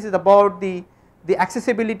catalysis is about the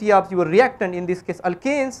accessibility of your reactant, in this case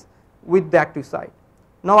alkanes, with the active site.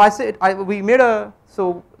 Now I said we made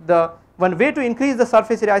the one way to increase the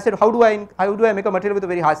surface area, I said how do I make a material with a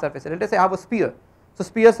very high surface area. Let us say I have a sphere. So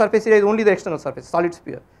sphere surface area is only the external surface, solid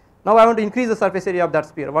sphere. Now I want to increase the surface area of that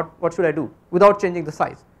sphere. What should I do without changing the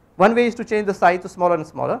size? One way is to change the size to smaller and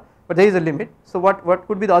smaller, but there is a limit. So what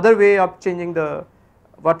could be the other way of changing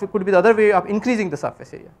what could be the other way of increasing the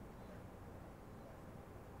surface area?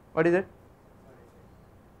 What is it?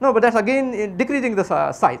 No, but that's again decreasing the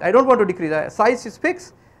size. I don't want to decrease. Size is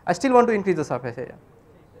fixed. I still want to increase the surface area.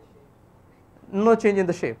 No change in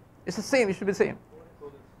the shape. It's the same. It should be the same.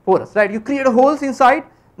 Porous, right? You create holes inside.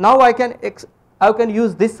 Now I can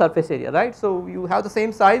use this surface area, right? So you have the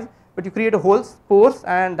same size, but you create holes, pores,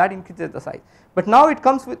 and that increases the size. But now it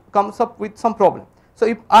comes up with some problem. So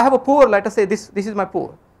if I have a pore, let us say this is my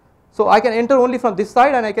pore. So I can enter only from this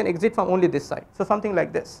side and I can exit from only this side. So something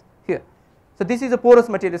like this here. So this is a porous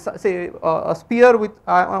material, say a sphere with,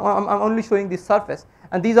 I'm only showing this surface,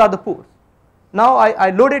 and these are the pores. Now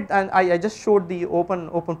I loaded and I just showed the open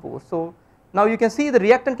pores. So now you can see the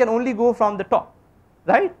reactant can only go from the top,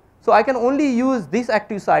 right? So I can only use this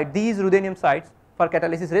active site, these ruthenium sites for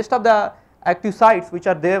catalysis. Rest of the active sites which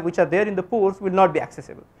are there in the pores will not be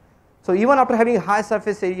accessible. So even after having a high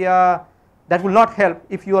surface area, that will not help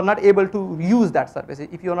if you are not able to use that surface,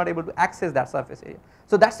 if you are not able to access that surface area.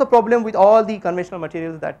 So that's the problem with all the conventional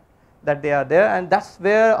materials that they are there, and that's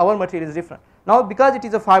where our material is different. Now because it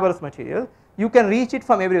is a fibrous material, you can reach it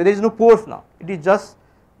from everywhere. There is no pores now. It is just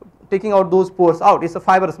taking out those pores out. It's a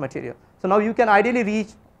fibrous material. So now you can ideally reach,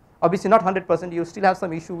 obviously not 100%, you still have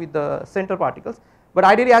some issue with the center particles, but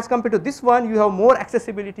ideally as compared to this one, you have more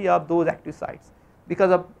accessibility of those active sites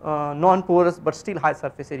because of non-porous but still high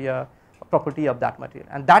surface area property of that material,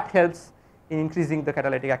 and that helps in increasing the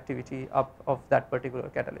catalytic activity of that particular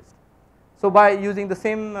catalyst. So by using the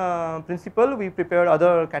same principle, we prepared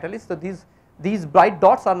other catalysts. So these bright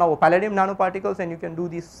dots are now palladium nanoparticles, and you can do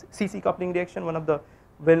this CC coupling reaction, one of the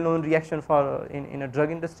well-known reaction for in a drug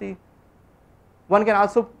industry. One can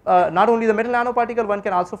also not only the metal nanoparticle, one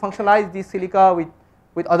can also functionalize the silica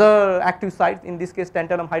with other active sites, in this case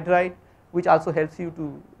tantalum hydride, which also helps you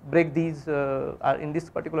to break these, in this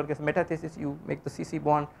particular case metathesis, you make the CC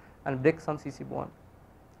bond and break some CC bond.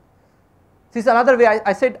 This is another way.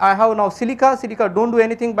 I said I have now silica don't do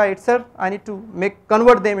anything by itself, I need to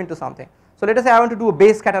convert them into something. So let us say I want to do a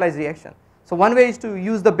base catalyzed reaction. So one way is to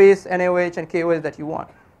use the base NaOH and KOH that you want,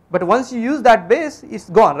 but once you use that base, it's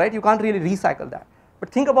gone, right? You can't really recycle that. But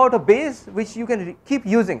think about a base which you can keep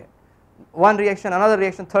using it, one reaction, another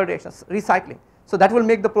reaction, third reaction, recycling. So that will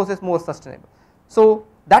make the process more sustainable. So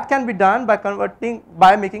that can be done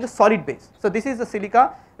by making a solid base. So this is the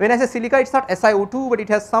silica. When I say silica, it's not SiO2, but it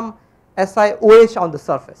has some SiOH on the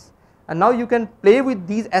surface. And now you can play with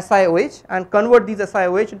these SiOH and convert these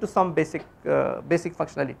SiOH into some basic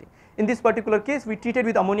functionality. In this particular case, we treated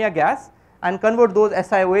with ammonia gas and convert those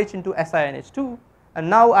SiOH into SiNH2, and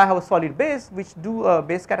now I have a solid base which do a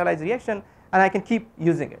base catalyzed reaction, and I can keep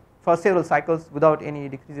using it for several cycles without any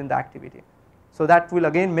decrease in the activity. So that will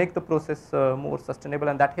again make the process more sustainable,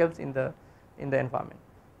 and that helps in the environment.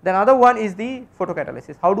 Then another one is the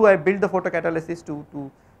photocatalysis. How do I build the photocatalysis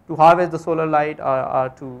to harvest the solar light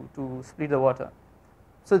or to split the water?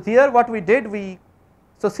 So here what we did,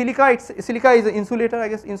 So silica is an insulator, I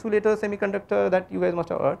guess, insulator semiconductor that you guys must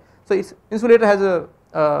have heard. So insulator has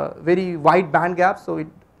a very wide band gap, so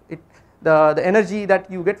the energy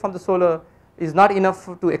that you get from the solar is not enough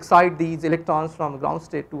to excite these electrons from ground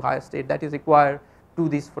state to higher state that is required to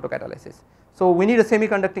this photocatalysis. So we need a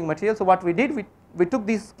semiconducting material. So what we did, we took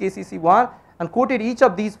this KCC1 and coated each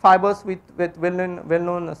of these fibers with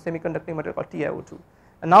well-known semiconducting material called TiO2.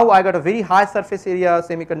 And now I got a very high surface area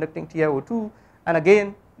semiconducting TiO2, and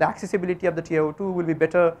again the accessibility of the TiO2 will be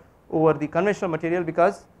better over the conventional material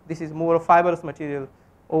because this is more a fibrous material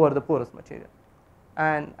over the porous material.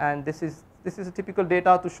 And this is a typical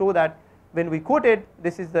data to show that when we coated,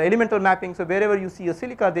 this is the elemental mapping. So wherever you see a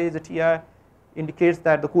silica, there is a Ti, indicates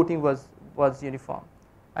that the coating was uniform.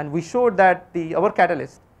 And we showed that our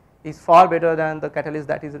catalyst is far better than the catalyst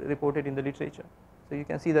that is reported in the literature. So you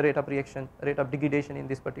can see the rate of reaction, rate of degradation in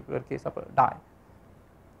this particular case of a dye.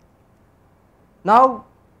 Now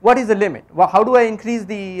what is the limit? How do I increase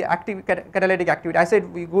the catalytic activity? I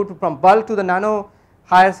said we go from bulk to the nano,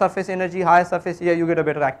 higher surface energy, higher surface area, you get a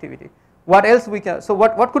better activity. What else we can, so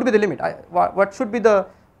what could be the limit? What should be the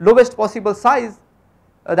lowest possible size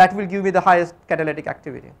that will give me the highest catalytic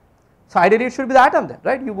activity? So ideally it should be the atom then,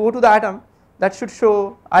 right? You go to the atom, that should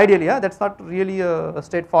show ideally, that's not really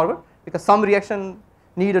straightforward because some reaction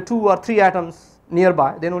need 2 or 3 atoms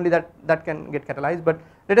nearby, then only that can get catalyzed. But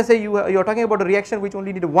let us say you are talking about a reaction which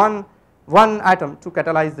only need one atom to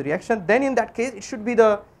catalyze the reaction, then in that case it should be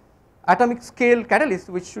the atomic scale catalyst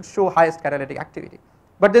which should show highest catalytic activity.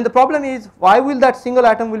 But then the problem is, why will that single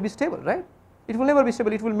atom will be stable, right? It will never be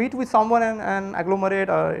stable. It will meet with someone and agglomerate,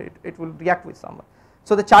 or it will react with someone.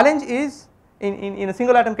 So the challenge is in a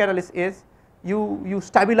single atom catalyst is you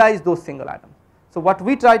stabilize those single atoms. So what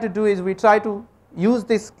we try to do is we try to use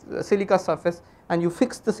this silica surface and you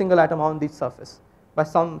fix the single atom on this surface by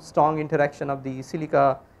some strong interaction of the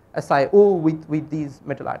silica SiO with these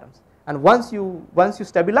metal atoms. And once you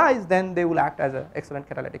stabilize, then they will act as an excellent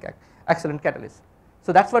catalyst.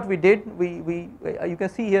 So that's what we did. You can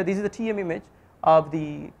see here, this is the TM image of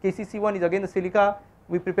the KCC1 is again the silica.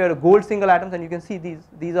 We prepared a gold single atoms, and you can see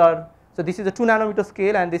these are, so this is a 2 nanometer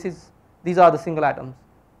scale, and these are the single atoms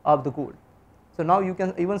of the gold. So now you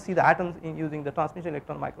can even see the atoms in using the transmission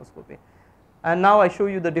electron microscopy. And now I show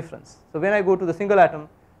you the difference. So when I go to the single atom,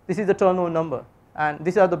 this is the turnover number, and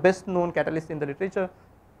these are the best known catalysts in the literature.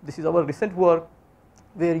 This is our recent work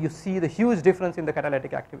where you see the huge difference in the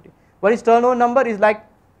catalytic activity. What is turnover number is like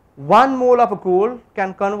 1 mole of a gold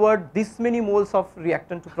can convert this many moles of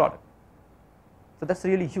reactant to product. So that's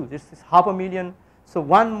really huge. It's 500,000. So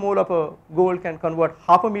 1 mole of a gold can convert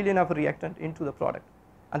 500,000 of a reactant into the product,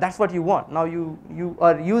 and that's what you want. Now you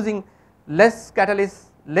are using less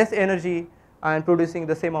catalyst, less energy, and producing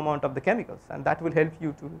the same amount of the chemicals, and that will help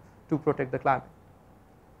you to protect the climate.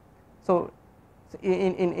 So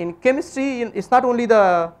in chemistry, it's not only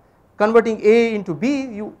the converting A into B,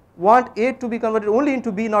 you want A to be converted only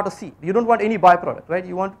into B, not a C. You don't want any byproduct, right?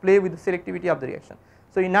 You want to play with the selectivity of the reaction.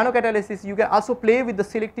 So in nanocatalysis, you can also play with the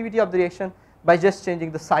selectivity of the reaction by just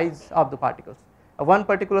changing the size of the particles. One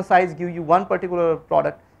particular size gives you one particular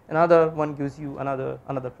product, another one gives you another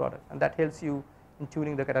product, and that helps you in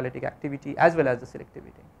tuning the catalytic activity as well as the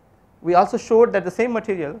selectivity. We also showed that the same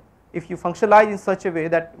material, if you functionalize in such a way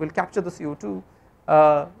that will capture the CO2,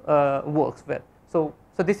 works well. So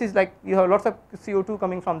this is like you have lots of CO2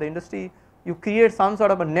 coming from the industry, you create some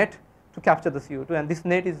sort of a net to capture the CO2, and this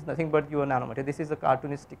net is nothing but your nanomaterial. This is a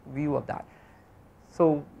cartoonistic view of that.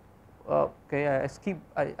 So okay,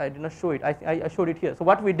 I did not show it, I showed it here. So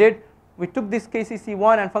what we did, we took this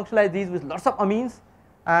KCC1 and functionalized these with lots of amines,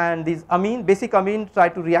 and these basic amine try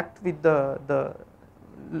to react with the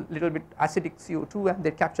little bit acidic CO2, and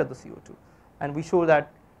they capture the CO2, and we show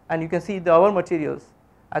that. And you can see our materials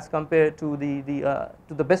as compared to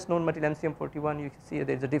the best known material MCM41, you can see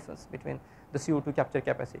there is a difference between the CO2 capture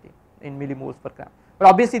capacity in millimoles per gram. But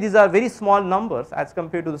obviously these are very small numbers as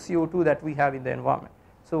compared to the CO2 that we have in the environment.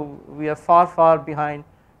 So we are far behind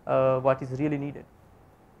what is really needed.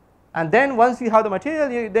 And then once you have the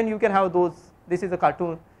material, then you can have those, this is a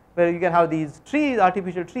cartoon where you can have these trees,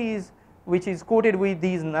 artificial trees, which is coated with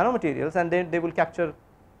these nanomaterials, and then they will capture,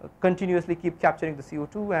 continuously keep capturing the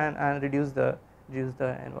CO2 and reduce the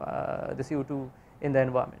CO2 in the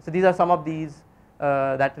environment. So these are some of these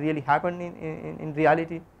that really happen in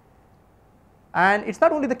reality. And it's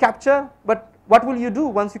not only the capture, but what will you do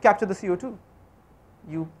once you capture the CO2?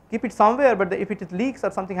 You keep it somewhere, but if it leaks or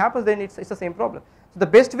something happens, then it's the same problem. So the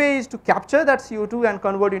best way is to capture that CO2 and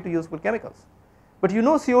convert it into useful chemicals. But you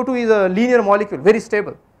know CO2 is a linear molecule, very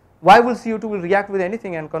stable. Why will CO2 will react with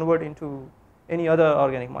anything and convert into any other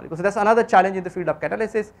organic molecule. So that's another challenge in the field of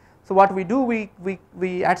catalysis. So what we do, we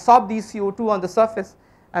adsorb these CO2 on the surface,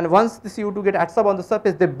 and once the CO2 get adsorbed on the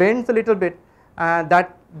surface, they bend a little bit, and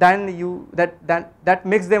that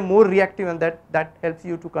makes them more reactive, and that helps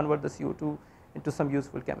you to convert the CO2 into some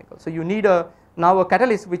useful chemical. So you need now a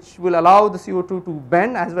catalyst which will allow the CO2 to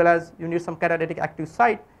bend, as well as you need some catalytic active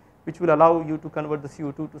site which will allow you to convert the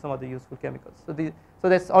CO2 to some other useful chemicals. So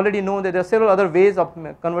that's already known that there are several other ways of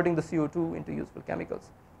converting the CO2 into useful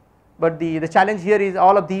chemicals. But the challenge here is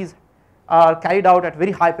all of these are carried out at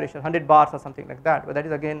very high pressure, 100 bars or something like that, but that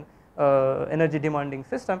is again energy demanding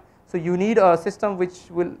system. So you need a system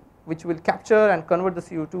which will capture and convert the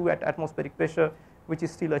CO2 at atmospheric pressure, which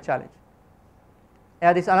is still a challenge.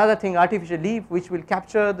 And this another thing, artificial leaf, which will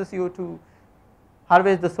capture the CO2,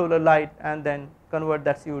 harvest the solar light, and then convert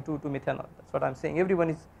that CO2 to methanol. That's what I'm saying. Everyone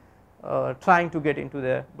is trying to get into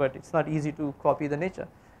there, but it's not easy to copy the nature.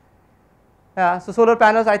 So solar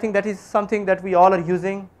panels, I think that is something that we all are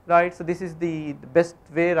using, right? So this is the best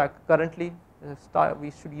way currently.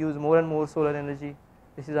 We should use more and more solar energy.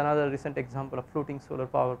 This is another recent example of floating solar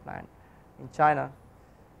power plant in China.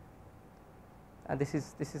 And this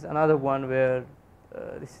is another one where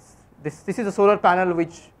this is a solar panel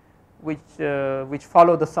which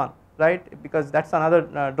follow the sun, right? Because that's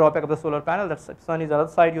another drawback of the solar panel. That sun is the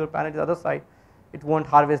other side, your panel is the other side. It won't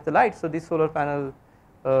harvest the light. So this solar panel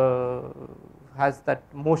has that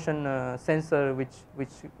motion sensor which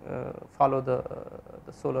follow the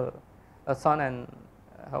solar sun and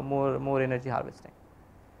have more energy harvesting.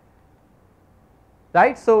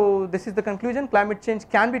 Right, so this is the conclusion. Climate change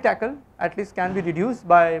can be tackled, at least can be reduced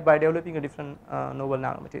by developing a different novel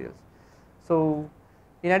nanomaterials. So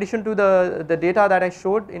in addition to the data that I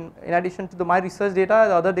showed, in addition to my research data,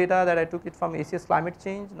 the other data that I took it from ACS climate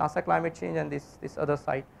change, NASA climate change, and this other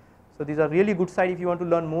site. So these are really good sites. If you want to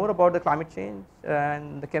learn more about the climate change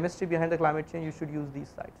and the chemistry behind the climate change, you should use these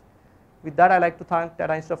sites. With that, I like to thank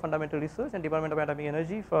Tata Institute of Fundamental Research and Department of Atomic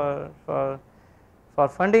Energy for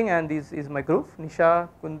funding, and this is my group: Nisha,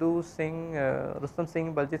 Kundu Singh, Rustam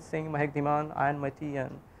Singh, Baljit Singh, Mahek Dhiman, Ayan Maiti,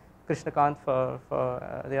 and Krishnakant.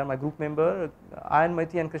 They are my group member. Ayan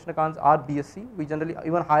Maiti and Krishnakant are BSc. We generally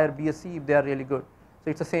even hire BSc if they are really good. So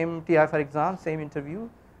it's the same TIFR exam, same interview,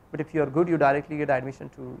 but if you are good, you directly get admission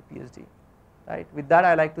to PhD. Right. With that,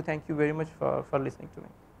 I like to thank you very much for listening to me.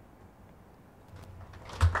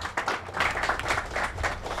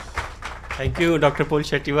 Thank you, Dr.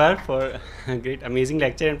 Polshettiwar, for a great, amazing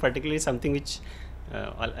lecture, and particularly something which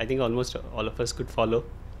I think almost all of us could follow.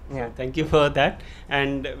 Yeah. So thank you for that.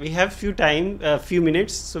 And we have few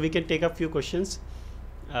minutes, so we can take a few questions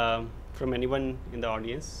from anyone in the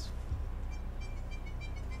audience.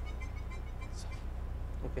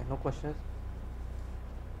 Okay, no questions.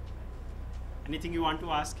 Anything you want to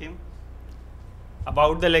ask him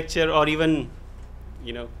about the lecture, or even,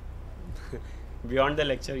 beyond the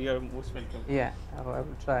lecture? You are most welcome. Yeah, I will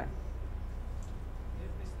try. Let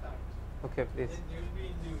me start. Okay, please. Then you will be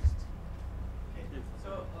induced. Okay. So,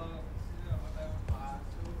 what I want to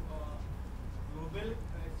ask you, global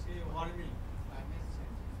warming, climate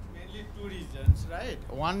change, mainly two reasons, right?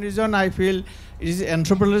 One reason I feel it is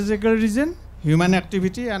anthropological reason, human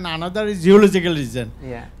activity, and another is geological reason.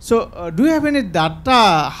 Yeah. So, do you have any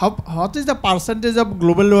data? What is the percentage of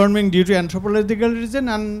global warming due to anthropological reason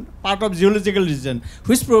and part of geological reason,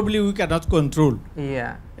 which probably we cannot control?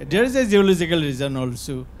 Yeah. There is a geological reason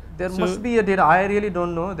also. There must be a data. I really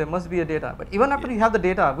don't know. There must be a data. But even after you have the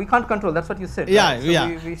data, we can't control. That's what you said. Yeah, right? So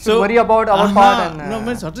yeah. We should worry about our part. And, no,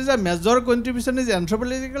 means what is the major contribution is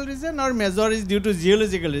anthropological reason, or major is due to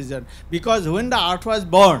geological reason? Because when the Earth was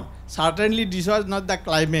born, certainly this was not the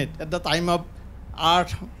climate at the time of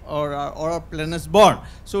Earth or planets born.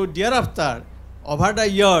 So thereafter, over the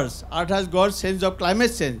years, Earth has got sense of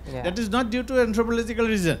climate change. Yeah. That is not due to anthropological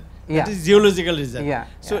reason. Yeah. That is geological reason. Yeah.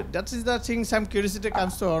 So yeah. that is the thing. Some curiosity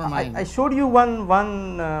comes to our mind. I showed you one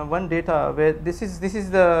data where this is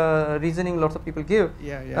the reasoning lots of people give.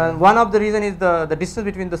 Yeah, yeah. And one of the reason is the distance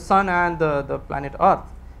between the sun and the planet Earth.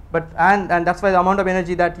 But and that's why the amount of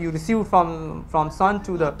energy that you receive from sun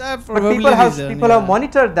to the That but people reason, have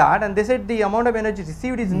monitored that, and they said the amount of energy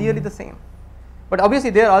received is nearly the same. But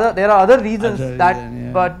obviously there are other reasons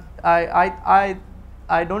but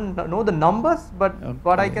I don't know the numbers, but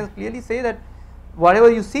what I can clearly say that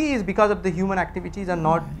whatever you see is because of the human activities and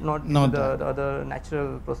not the other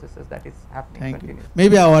natural processes that is happening. Thank you.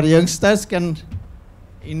 Maybe our youngsters can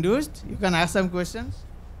induce. You can ask some questions.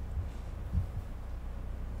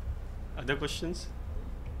 Other questions?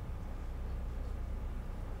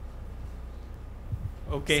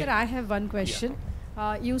 Okay. Sir, I have one question.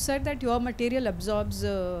 You said that your material absorbs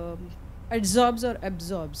Adsorbs or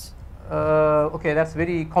absorbs? Okay, that's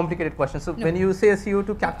very complicated question. So when you say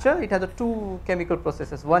CO2 capture, it has two chemical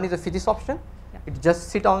processes. One is a physisorption. Yeah. It just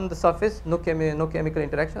sit on the surface, no chemical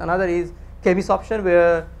interaction. Another is chemisorption,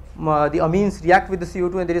 where the amines react with the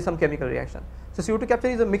CO2 and there is some chemical reaction. So CO2 capture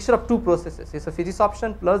is a mixture of two processes. It's a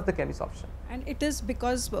physisorption plus the chemisorption. And it is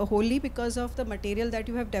wholly because of the material that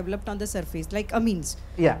you have developed on the surface, like amines.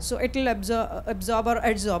 Yeah. So it will absorb or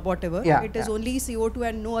adsorb, whatever. Yeah, It is only CO2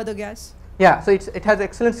 and no other gas. Yeah, so it has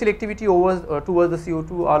excellent selectivity over towards the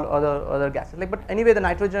CO2 or other gases. Like, but anyway, the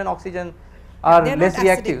nitrogen, oxygen are less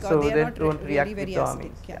reactive, so they don't react with the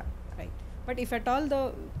amines. Yeah, right. But if at all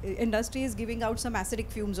the industry is giving out some acidic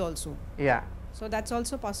fumes also. Yeah. So that's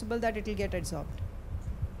also possible that it will get adsorbed.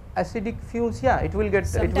 Acidic fumes, yeah, it will get.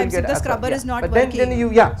 Sometimes if the scrubber is not but working.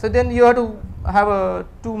 Then you have to have a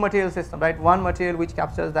two material system, right? One material which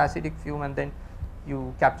captures the acidic fume, and then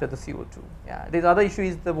you capture the CO2. Yeah, the other issue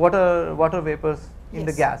is the water vapors in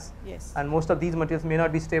the gas. Yes. And most of these materials may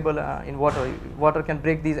not be stable in water. Water can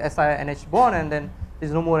break these Si-NH bond, and then there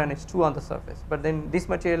is no more NH2 on the surface. But then this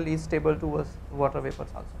material is stable towards water vapors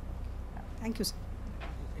also. Yeah. Thank you, sir.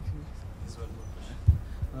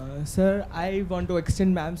 Sir, I want to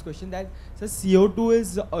extend ma'am's question that sir, CO2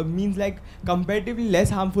 is means like comparatively less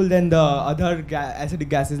harmful than the other acidic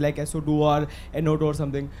gases like SO2 or NO2 or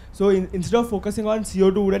something. So instead of focusing on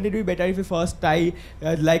CO2, wouldn't it be better if we first try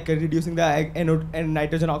like reducing the NO and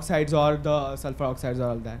nitrogen oxides or the sulfur oxides or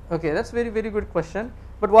all that? Okay, that's very good question.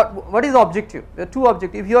 But what is the objective? There are two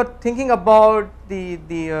objectives. If you are thinking about the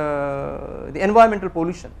environmental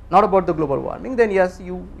pollution, not about the global warming, then yes,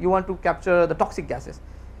 you want to capture the toxic gases.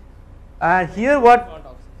 And here what?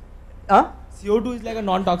 CO2 is like a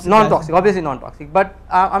non-toxic. Non-toxic, obviously non-toxic. But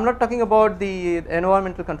I'm not talking about the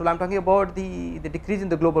environmental control. I'm talking about the decrease in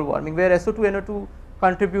the global warming, where SO2, NO2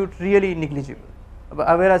 contribute really negligible,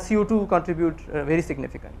 whereas CO2 contribute very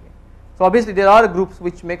significantly. So obviously there are groups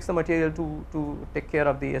which makes the material to take care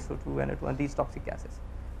of the SO2, NO2 and these toxic gases.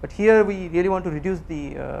 But here we really want to reduce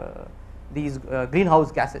these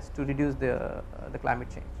greenhouse gases to reduce the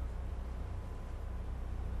climate change.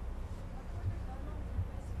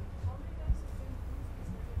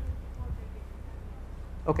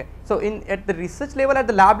 Okay, so at the research level, at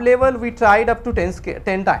the lab level, we tried up to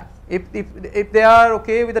 10 times. If they are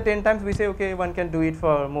okay with the 10 times, we say okay, one can do it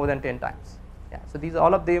for more than 10 times. Yeah, so these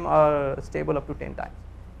all of them are stable up to 10 times,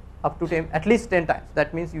 up to 10, at least 10 times.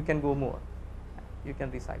 That means you can go more. You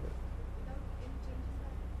can recycle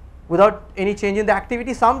without any change in the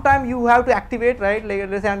activity. Sometimes you have to activate, right? Like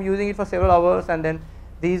let's say I'm using it for several hours, and then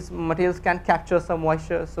these materials can capture some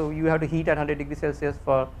moisture, so you have to heat at 100 degrees Celsius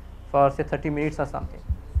for say 30 minutes or something.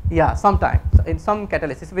 Yeah, sometimes in some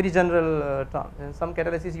catalysts, it's a very general term. In some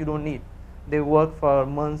catalysts you don't need; they work for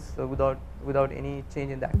months without any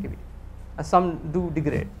change in the activity. And some do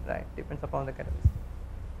degrade, right? Depends upon the catalyst.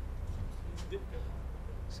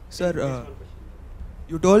 Sir,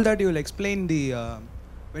 you told that you will explain the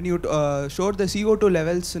when you showed the CO2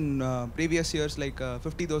 levels in previous years, like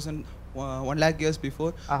 50,000, 1 lakh years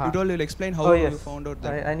before. You told you will explain how you found out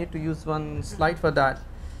that. I need to use one slide for that.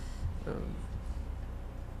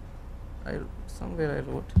 Somewhere I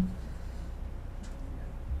wrote.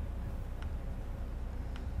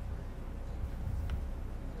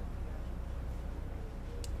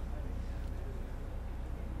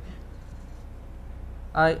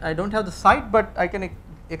 I don't have the site, but I can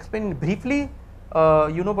explain briefly.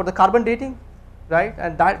 You know about the carbon dating, right?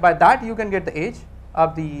 And by that you can get the age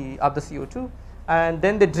of the CO2, and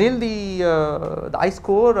then they drill the ice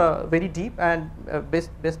core very deep, and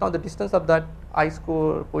based on the distance of that ice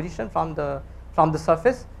core position from the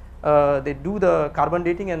surface, they do the carbon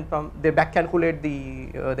dating, and they back calculate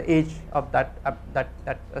the age of that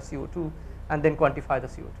CO2, and then quantify the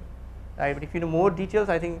CO2. Right? But if you know more details,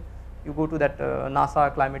 I think you go to that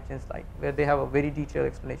NASA climate change slide, where they have a very detailed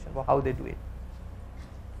explanation for how they do it.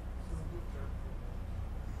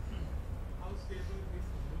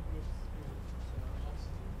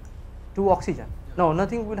 To oxygen? No,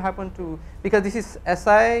 nothing will happen to, because this is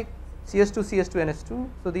Si, CS2, CS2, NH2.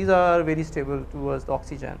 So these are very stable towards the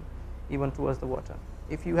oxygen, even towards the water.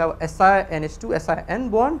 If you have Si, NH2, Si, N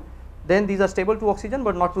bond, then these are stable to oxygen,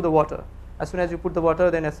 but not to the water. As soon as you put the water,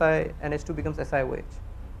 then Si, NH2 becomes SiOH.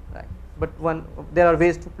 Right. But there are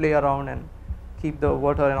ways to play around and keep the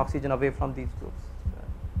water and oxygen away from these groups.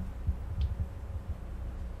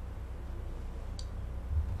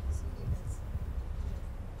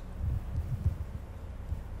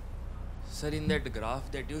 Sir, in that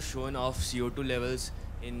graph that you shown of CO2 levels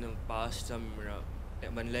in past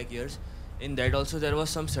 1 lakh years, in that also there was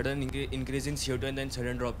some sudden increase in CO2 and then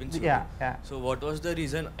sudden drop in CO2. Yeah. So what was the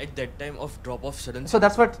reason at that time of drop of sudden So CO2?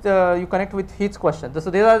 that's what you connect with Heath's question. So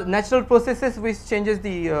there are natural processes which changes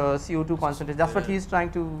the CO2 concentration. That's what he's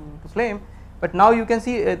trying to claim. But now you can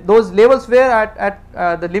see those levels were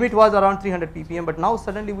at the limit was around 300 ppm, but now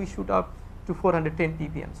suddenly we shoot up to 410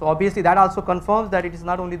 ppm. So obviously that also confirms that it is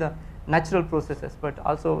not only the natural processes but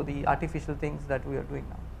also the artificial things that we are doing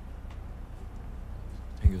now.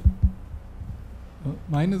 Thank you.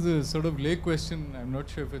 Mine is a sort of lay question. I'm not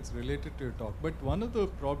sure if it's related to your talk, but one of the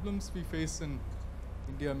problems we face in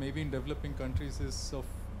India, maybe in developing countries, is of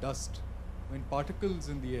dust. I mean, particles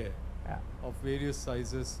in the air of various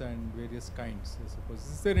sizes and various kinds, I suppose.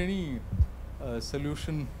 Is there any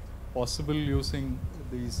solution possible using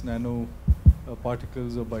these nano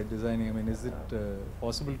particles or by designing? I mean, is it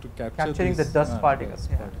possible to capturing the dust particles?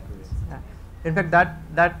 Yeah. In fact,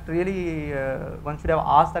 that really one should have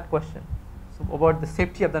asked that question. So about the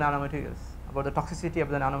safety of the nanomaterials, about the toxicity of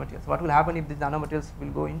the nanomaterials. What will happen if these nanomaterials will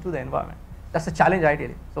go into the environment? That's a challenge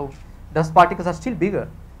ideally. So dust particles are still bigger.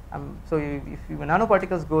 So if your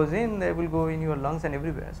nanoparticles goes in, they will go in your lungs and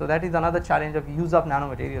everywhere. So that is another challenge of use of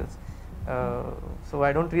nanomaterials. So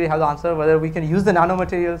I don't really have the answer whether we can use the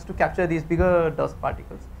nanomaterials to capture these bigger dust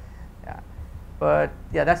particles. Yeah, but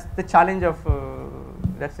yeah, that's the challenge of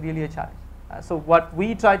that's really a challenge. So what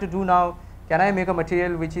we try to do now, can I make a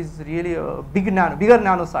material which is really a bigger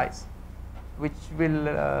nano size, which will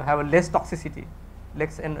have a less toxicity,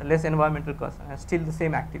 less environmental concern, and still the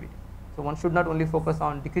same activity. So one should not only focus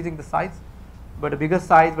on decreasing the size, but a bigger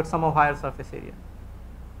size, but somehow higher surface area.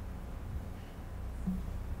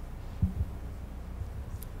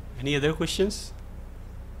 Any other questions?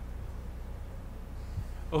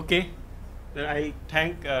 Okay. Then I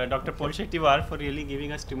thank Dr. Polshettiwar for really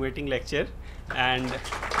giving a stimulating lecture and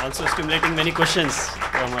also stimulating many questions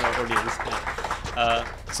from our audience.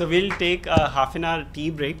 So we'll take a half an hour tea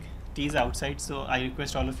break. Tea is outside, so I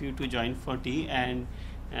request all of you to join for tea and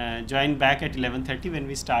join back at 11:30 when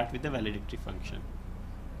we start with the valedictory function.